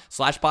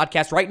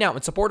Indeed.com/podcast right now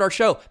and support our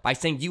show by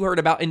saying you heard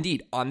about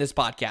Indeed on this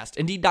podcast.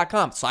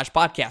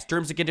 Indeed.com/podcast.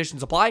 Terms and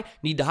conditions apply.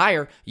 Need to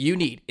hire? You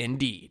need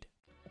Indeed.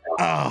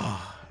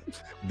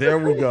 There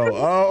we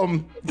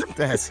go.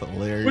 That's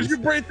hilarious. What's your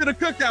bring to the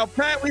cookout,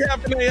 Pat? We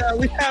having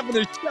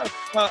a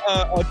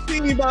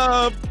team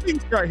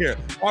feast right here.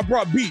 I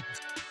brought beef.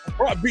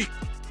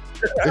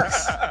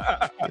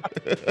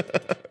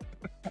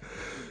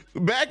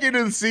 Back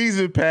into the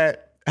season,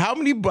 Pat. How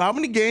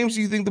many games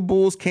do you think the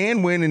Bulls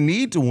can win and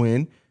need to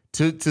win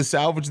to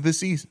salvage the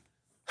season?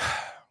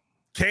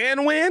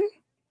 Can win?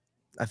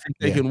 I think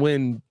they can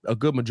win a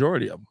good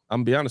majority of them. I'm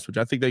gonna be honest with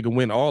you. I think they can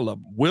win all of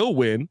them. Will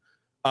win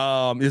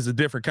is a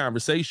different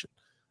conversation.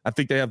 I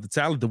think they have the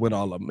talent to win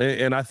all of them.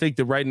 And I think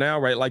that right now,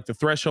 right, like the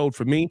threshold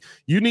for me,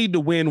 you need to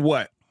win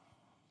what?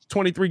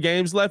 23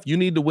 games left. You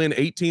need to win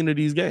 18 of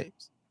these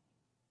games.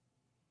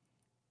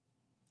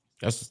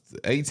 That's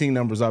 18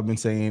 numbers I've been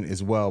saying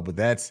as well, but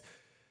that's,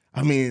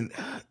 I mean,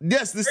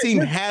 yes, this team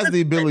has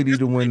the ability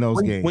to win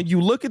those games. When you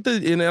look at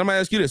and I'm gonna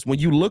ask you this, when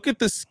you look at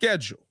the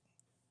schedule,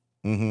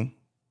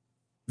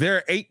 there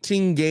are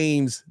 18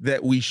 games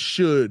that we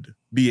should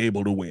be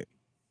able to win,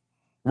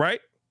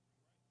 right?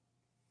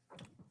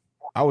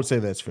 I would say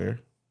that's fair.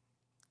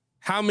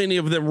 How many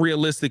of them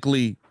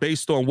realistically,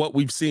 based on what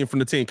we've seen from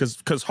the team?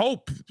 Because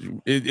hope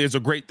is a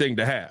great thing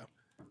to have.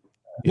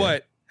 Yeah.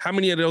 But how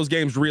many of those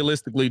games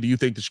realistically do you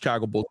think the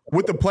Chicago Bulls?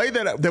 With the play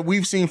that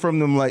we've seen from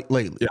them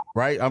lately,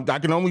 right? I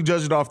can only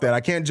judge it off that.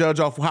 I can't judge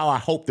off how I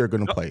hope they're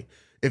going to play.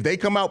 If they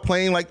come out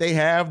playing like they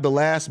have the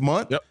last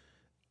month,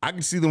 I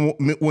can see them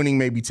winning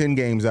maybe 10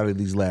 games out of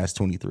these last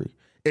 23.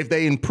 If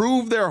they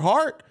improve their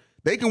heart,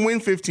 they can win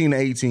 15 to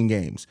 18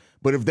 games.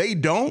 But if they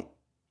don't,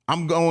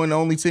 I'm going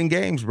only 10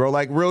 games, bro.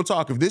 Like, real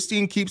talk. If this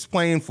team keeps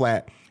playing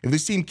flat, if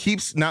this team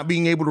keeps not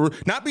being able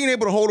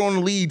to hold on to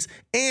leads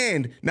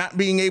and not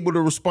being able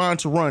to respond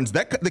to runs,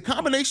 the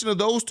combination of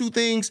those two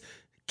things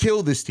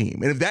kill this team.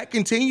 And if that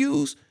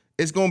continues,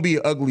 it's going to be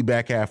an ugly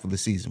back half of the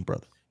season,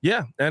 brother.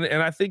 Yeah, and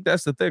I think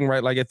that's the thing,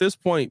 right? Like, at this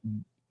point,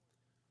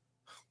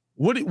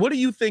 what do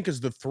you think is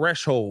the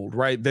threshold,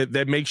 right?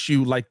 That makes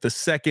you like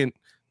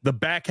the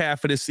back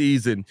half of the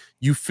season,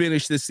 you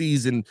finish the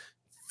season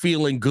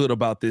feeling good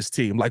about this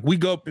team. Like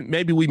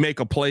maybe we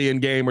make a play-in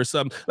game or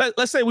something.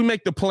 Let's say we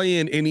make the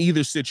play-in in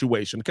either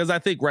situation, because I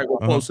think we're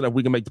close enough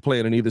we can make the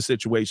play-in in either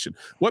situation.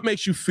 What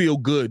makes you feel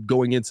good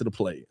going into the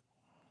play-in?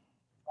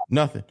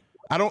 Nothing.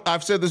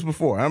 I've said this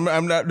before. I'm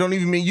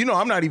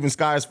not even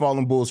Sky is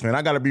Falling Bulls fan.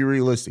 I got to be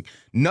realistic.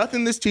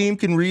 Nothing this team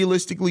can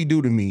realistically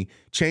do to me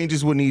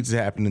changes what needs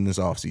to happen in this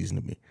offseason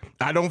to me.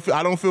 I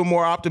don't feel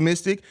more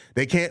optimistic.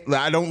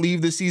 I don't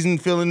leave this season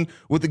feeling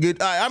with the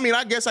good.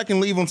 I guess I can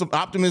leave on some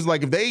optimism.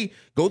 Like, if they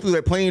go through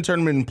that play-in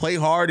tournament and play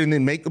hard and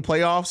then make the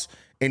playoffs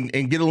and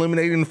get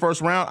eliminated in the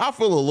first round, I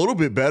feel a little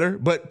bit better.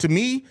 But to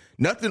me,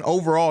 nothing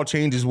overall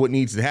changes what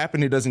needs to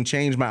happen. It doesn't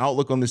change my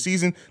outlook on the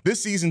season.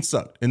 This season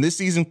sucked, and this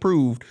season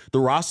proved the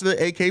roster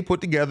that AK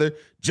put together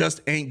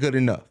just ain't good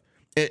enough.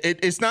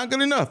 It's not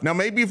good enough. Now,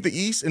 maybe if the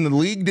East and the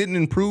league didn't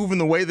improve in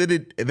the way that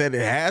it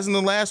has in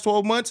the last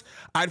 12 months,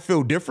 I'd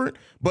feel different.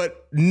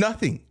 But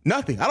nothing.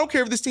 I don't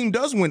care if this team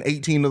does win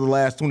 18 of the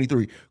last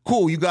 23.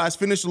 Cool, you guys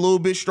finished a little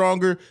bit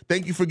stronger.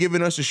 Thank you for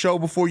giving us a show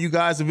before you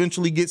guys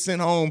eventually get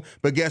sent home.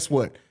 But guess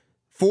what?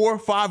 4 or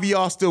 5 of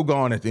y'all still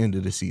gone at the end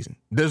of the season.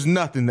 There's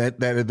nothing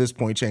that at this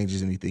point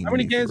changes anything. How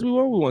many games we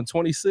won? We won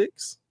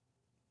 26.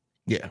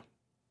 Yeah.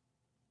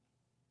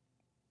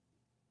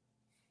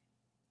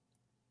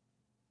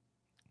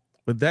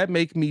 would that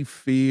make me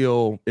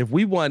feel if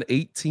we won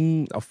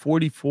 18 or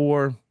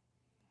 44?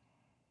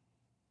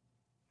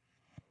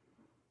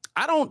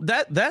 I don't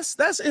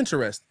that's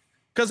interesting.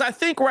 Because I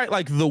think, right,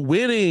 like the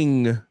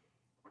winning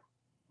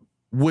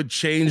would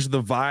change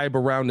the vibe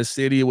around the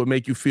city. It would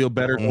make you feel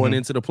better going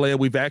into the play.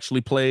 We've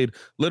actually played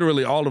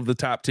literally all of the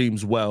top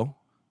teams well.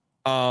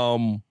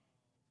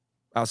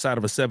 Outside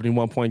of a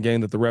 71-point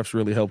game that the refs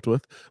really helped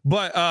with.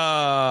 But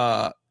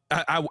I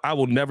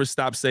will never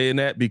stop saying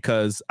that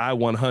because I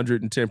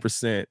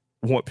 110%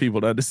 want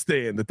people to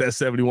understand that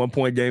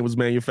 71-point game was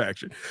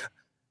manufactured.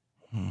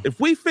 If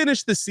we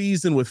finish the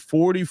season with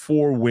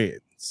 44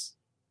 wins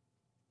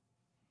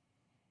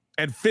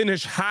and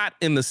finish hot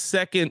in the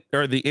second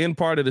or the end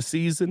part of the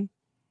season,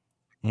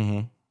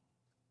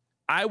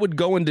 I would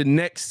go into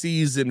next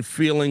season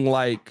feeling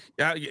like,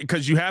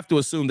 because you have to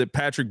assume that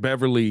Patrick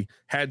Beverley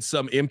had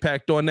some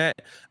impact on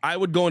that. I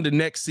would go into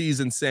next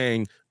season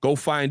saying, go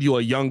find you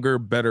a younger,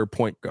 better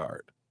point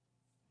guard.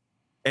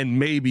 And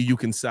maybe you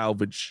can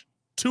salvage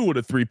 2 of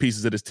the 3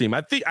 pieces of this team.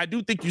 I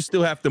do think you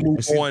still have to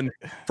move on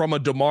from a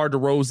DeMar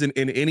DeRozan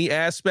in any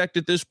aspect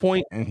at this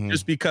point,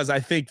 just because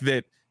I think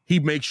that he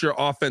makes your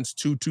offense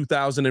to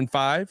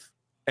 2005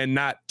 and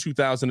not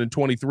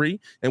 2023.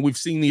 And we've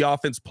seen the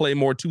offense play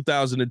more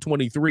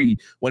 2023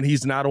 when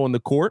he's not on the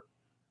court.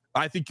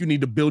 I think you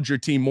need to build your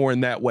team more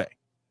in that way.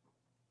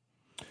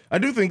 I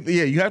do think,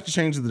 you have to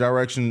change the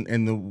direction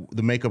and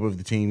the makeup of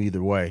the team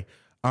either way.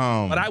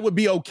 But I would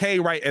be okay,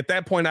 right? At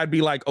that point, I'd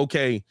be like,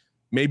 okay,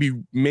 maybe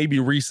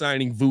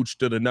re-signing Vooch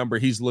to the number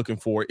he's looking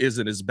for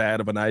isn't as bad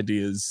of an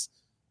idea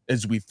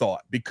as we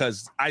thought,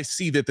 because I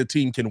see that the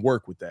team can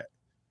work with that.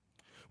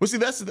 Well, see,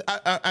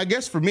 I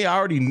guess for me, I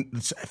already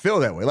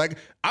feel that way. Like,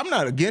 I'm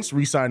not against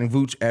re-signing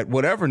Vooch at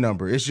whatever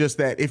number. It's just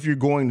that if you're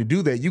going to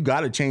do that, you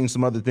got to change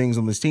some other things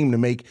on this team to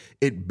make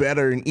it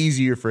better and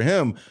easier for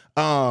him.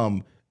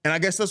 And I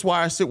guess that's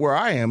why I sit where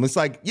I am. It's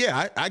like,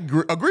 I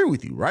agree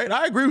with you, right?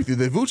 I agree with you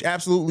that Vooch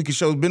absolutely can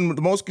show, been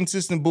the most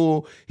consistent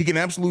Bull. He can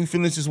absolutely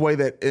finish his way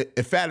that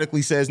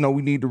emphatically says, no,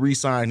 we need to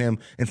re-sign him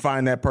and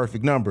find that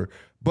perfect number.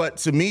 But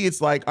to me, it's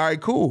like, all right,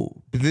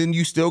 cool. But then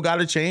you still got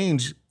to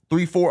change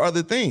 3-4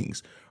 other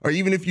things. Or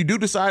even if you do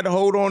decide to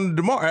hold on to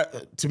DeMar,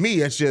 to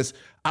me, it's just,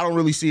 I don't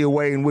really see a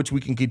way in which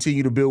we can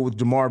continue to build with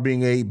DeMar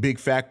being a big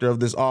factor of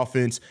this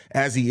offense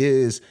as he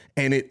is,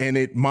 and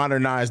it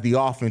modernize the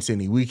offense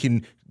any. We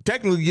can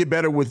technically get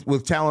better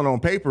with talent on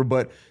paper,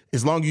 but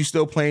as long as you're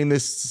still playing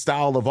this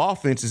style of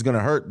offense, is going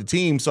to hurt the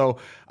team. So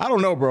I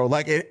don't know, bro.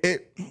 Like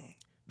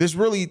this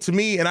really, to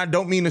me, and I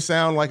don't mean to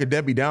sound like a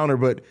Debbie Downer,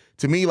 but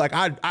to me, like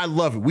I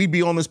love it. We'd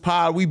be on this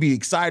pod, we'd be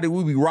excited,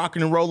 we'd be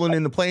rocking and rolling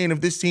in the play-in if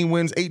this team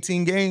wins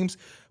 18 games.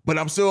 But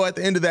I'm still at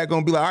the end of that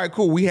going to be like, all right,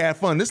 cool, we had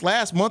fun. This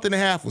last month and a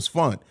half was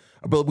fun,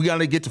 but we got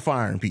to get to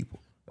firing people.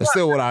 That's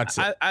still what I'd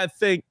say. I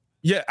think,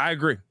 I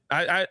agree.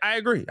 I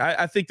agree.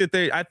 I think that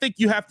I think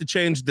you have to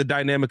change the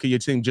dynamic of your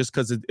team just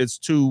because it's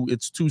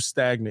too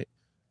stagnant,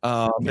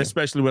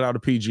 especially without a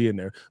PG in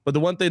there. But the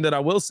one thing that I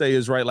will say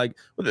is, right, like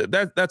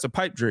that's a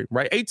pipe dream,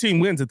 right?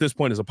 18 wins at this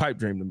point is a pipe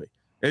dream to me.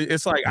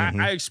 It's like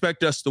I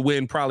expect us to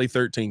win probably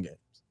 13 games,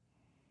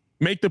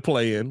 make the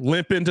play-in,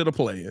 limp into the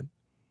play-in,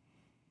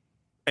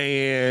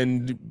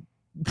 and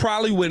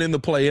probably win in the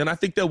play-in. I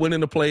think they'll win in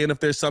the play-in if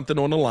there's something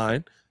on the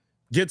line.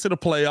 Get to the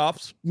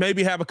playoffs,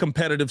 maybe have a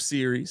competitive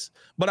series.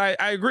 But I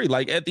agree.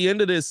 Like, at the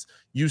end of this,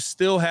 you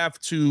still have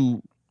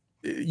to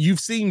 – you've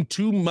seen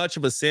too much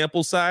of a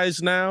sample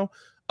size now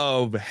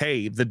of,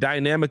 hey, the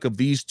dynamic of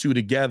these two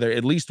together,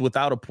 at least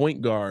without a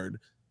point guard,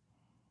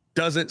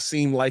 doesn't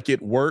seem like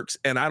it works.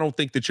 And I don't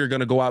think that you're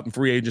going to go out in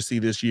free agency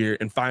this year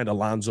and find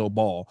Alonzo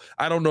Ball.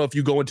 I don't know if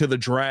you go into the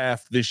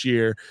draft this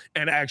year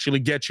and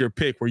actually get your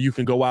pick where you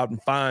can go out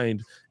and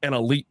find an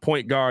elite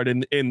point guard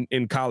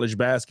in college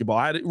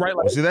basketball.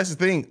 See, that's the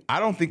thing.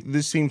 I don't think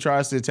this team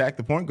tries to attack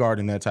the point guard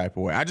in that type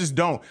of way. I just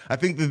don't. I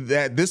think that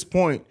at this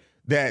point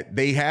that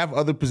they have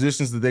other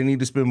positions that they need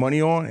to spend money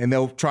on, and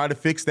they'll try to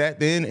fix that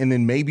then, and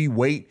then maybe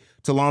wait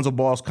to Lonzo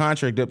Ball's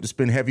contract up to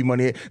spend heavy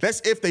money. That's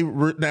if they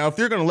now if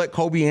they're going to let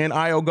Kobe and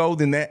Io go,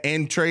 then that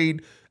and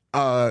trade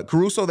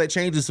Caruso, that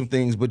changes some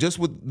things. But just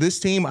with this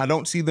team, I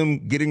don't see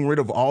them getting rid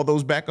of all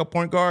those backup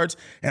point guards,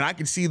 and I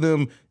could see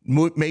them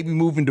maybe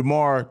moving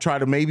DeMar, try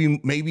to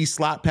maybe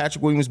slot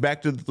Patrick Williams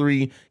back to the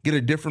 3, get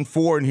a different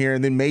 4 in here,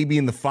 and then maybe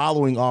in the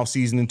following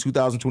offseason in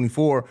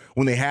 2024,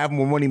 when they have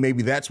more money,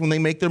 maybe that's when they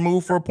make their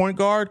move for a point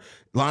guard.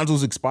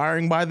 Lonzo's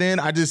expiring by then.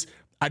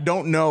 I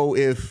don't know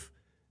if.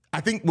 I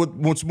think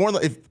what's more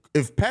like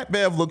if Pat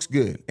Bev looks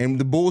good and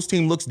the Bulls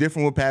team looks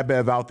different with Pat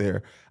Bev out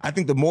there, I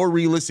think the more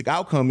realistic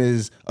outcome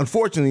is,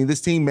 unfortunately, this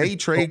team may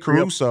trade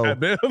Caruso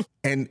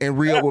and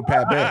re-up with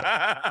Pat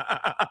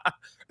Bev.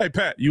 Hey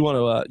Pat, you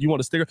want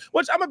to stick?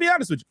 Which I'm gonna be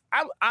honest with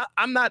you,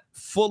 I'm not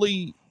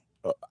fully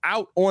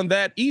out on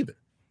that either.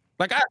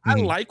 Like I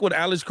like what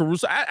Alex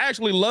Caruso. I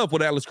actually love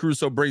what Alex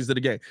Caruso brings to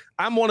the game.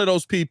 I'm one of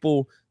those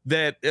people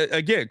that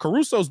again,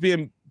 Caruso's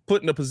being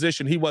put in a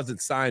position he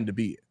wasn't signed to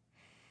be in.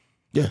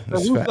 Yeah,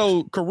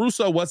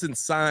 Caruso wasn't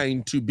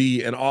signed to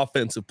be an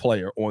offensive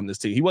player on this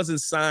team. He wasn't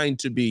signed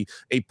to be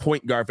a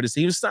point guard for this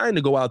team. He was signed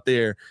to go out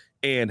there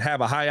and have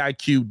a high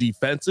IQ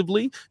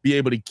defensively, be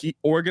able to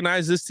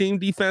organize this team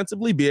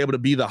defensively, be able to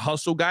be the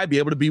hustle guy, be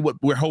able to be what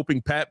we're hoping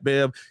Pat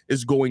Bev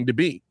is going to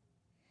be.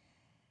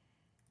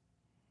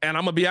 And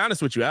I'm going to be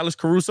honest with you, Alex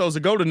Caruso's a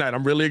go tonight.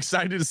 I'm really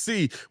excited to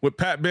see what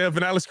Pat Bev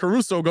and Alex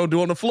Caruso going to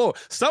do on the floor.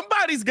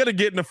 Somebody's going to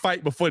get in a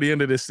fight before the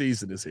end of this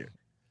season is here.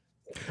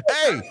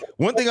 Hey,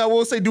 one thing I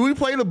will say, do we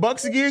play the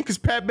Bucks again? Because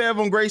Pat Bev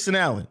on Grayson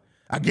Allen.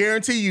 I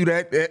guarantee you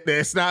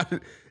that's not.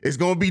 It's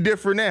going to be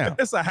different now.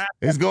 It's a hack.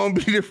 It's going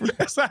to be different.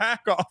 It's a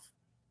hack off.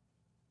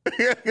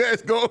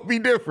 It's going to be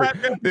different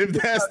if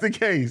that's the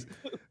case.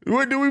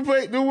 When do we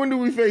play? When do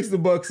we face the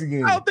Bucks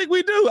again? I don't think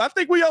we do. I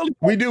think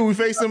we do. We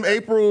face them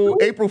April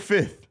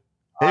 5th.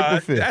 April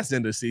 5th. That's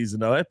end of season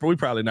though. We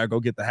probably not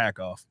gonna get the hack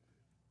off.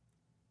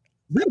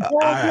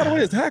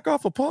 Is hack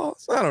off a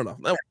pause? I don't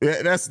know.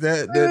 Yeah, that's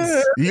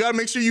you gotta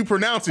make sure you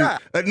pronounce it.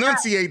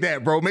 Enunciate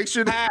that, bro. Make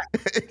sure that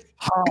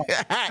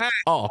hack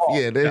off.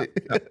 Yeah,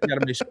 gotta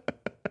make sure.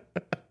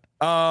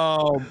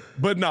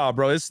 But nah,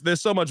 bro.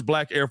 There's so much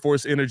Black Air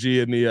Force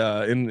energy in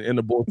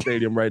the Bull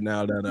Stadium right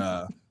now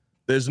that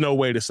there's no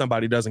way that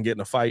somebody doesn't get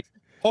in a fight.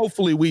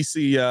 Hopefully we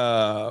see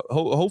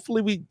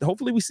hopefully we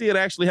see it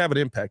actually have an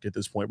impact at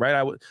this point,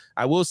 right?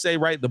 I will say,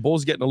 right, the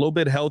Bulls getting a little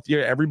bit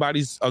healthier.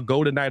 Everybody's a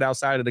go tonight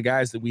outside of the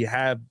guys that we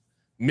have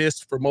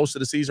missed for most of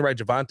the season, right?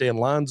 Javonte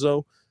and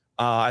Lonzo.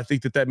 I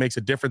think that makes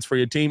a difference for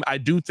your team. I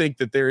do think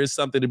that there is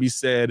something to be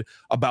said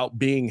about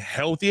being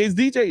healthy. Is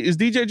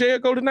DJJ a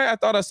go tonight? I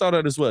thought I saw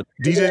that as well.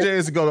 DJJ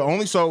is a go.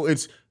 Only so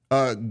it's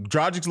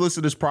Dragic's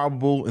listed as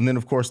probable, and then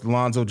of course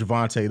Lonzo,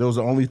 Javonte. Those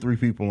are only 3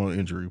 people on the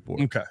injury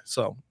report. Okay,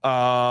 so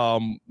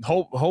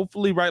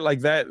hopefully, right, like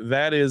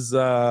that is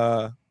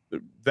that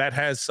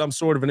has some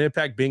sort of an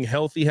impact. Being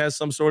healthy has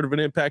some sort of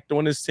an impact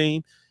on this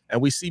team, and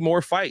we see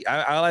more fight.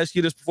 I'll ask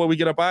you this before we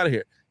get up out of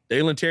here: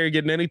 Dalen Terry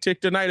getting any tick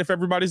tonight if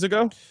everybody's a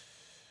go?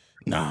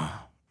 No.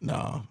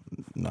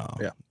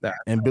 Yeah.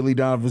 And Billy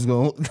Donovan's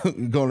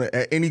going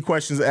to any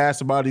questions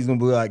asked about it, he's going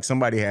to be like,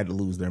 somebody had to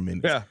lose their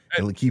minutes. Yeah.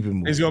 And keep him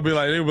moving. He'll be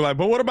like,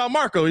 but what about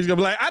Marco? He's going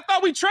to be like, I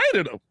thought we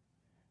traded him.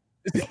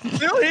 Is he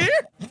still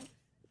here?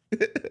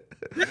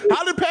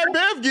 How did Pat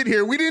Bev get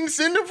here? We didn't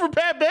send him for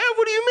Pat Bev?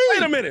 What do you mean?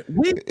 Wait a minute.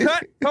 We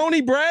cut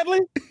Tony Bradley?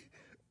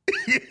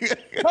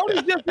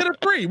 Tony just hit a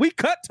 3. We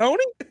cut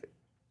Tony?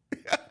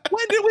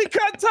 When did we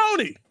cut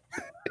Tony?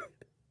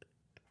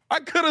 I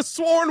could have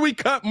sworn we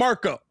cut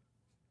Marco.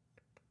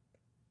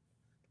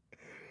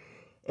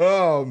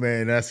 Oh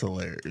man, that's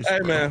hilarious.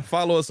 Hey man,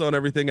 follow us on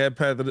everything at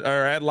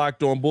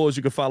Locked On Bulls.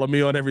 You can follow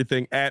me on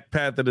everything at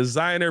Pat the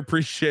Designer.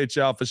 Appreciate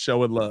y'all for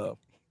showing love.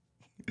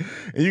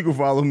 And you can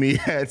follow me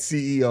at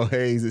CEO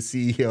Hayes, at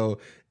CEO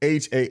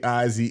Haize.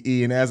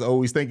 And as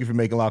always, thank you for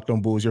making Locked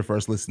On Bulls your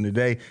first listen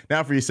today.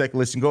 Now for your second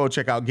listen, go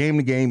check out Game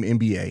to Game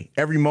NBA.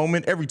 Every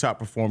moment, every top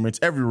performance,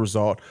 every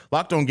result.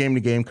 Locked On Game to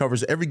Game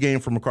covers every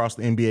game from across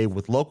the NBA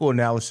with local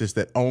analysis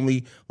that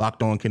only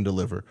Locked On can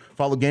deliver.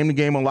 Follow Game to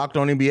Game on Locked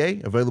On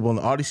NBA, available on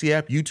the Odyssey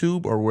app,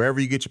 YouTube, or wherever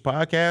you get your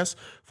podcasts.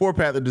 For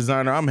Pat the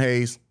Designer, I'm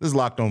Hayes. This is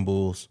Locked On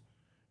Bulls.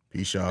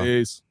 Peace, y'all.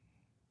 Peace.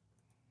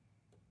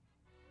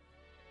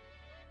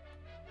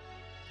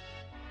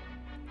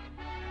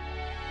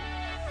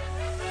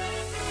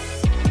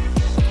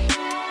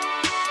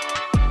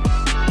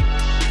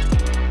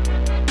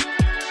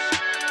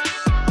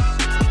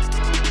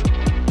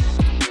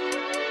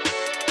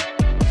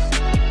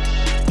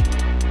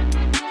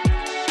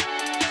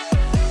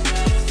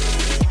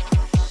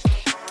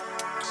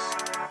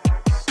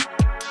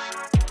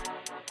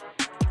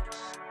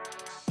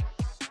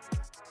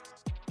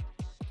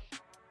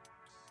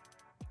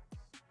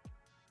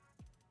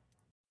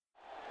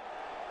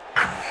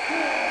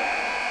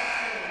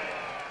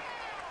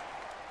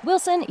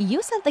 Wilson,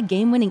 you sent the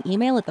game-winning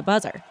email at the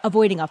buzzer,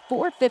 avoiding a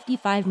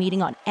 4:55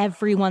 meeting on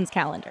everyone's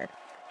calendar.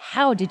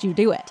 How did you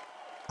do it?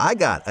 I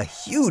got a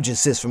huge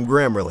assist from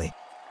Grammarly,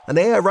 an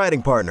AI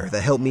writing partner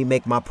that helped me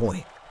make my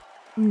point.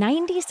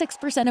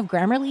 96% of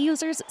Grammarly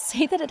users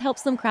say that it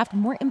helps them craft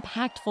more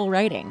impactful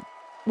writing.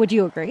 Would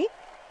you agree?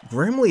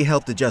 Grammarly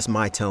helped adjust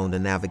my tone to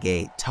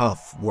navigate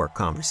tough work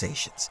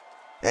conversations.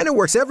 And it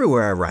works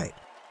everywhere I write,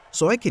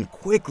 so I can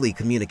quickly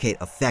communicate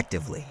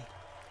effectively.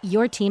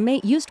 Your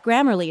teammate used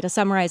Grammarly to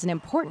summarize an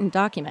important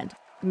document,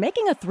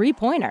 making a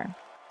 3-pointer.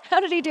 How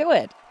did he do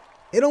it?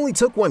 It only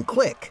took one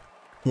click.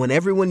 When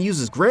everyone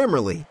uses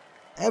Grammarly,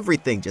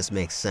 everything just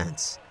makes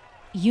sense.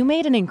 You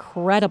made an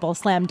incredible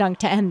slam dunk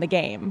to end the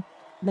game.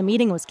 The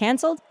meeting was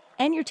canceled,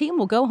 and your team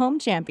will go home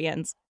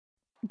champions.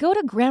 Go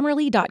to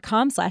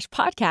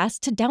Grammarly.com/podcast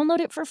to download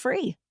it for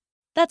free.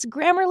 That's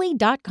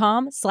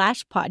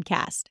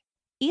Grammarly.com/podcast.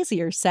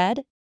 Easier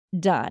said,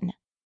 done.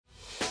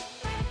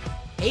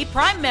 Hey,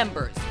 Prime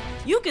members,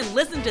 you can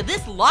listen to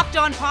this Locked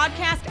On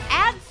podcast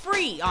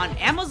ad-free on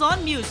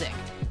Amazon Music.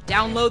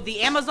 Download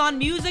the Amazon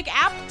Music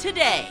app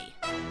today.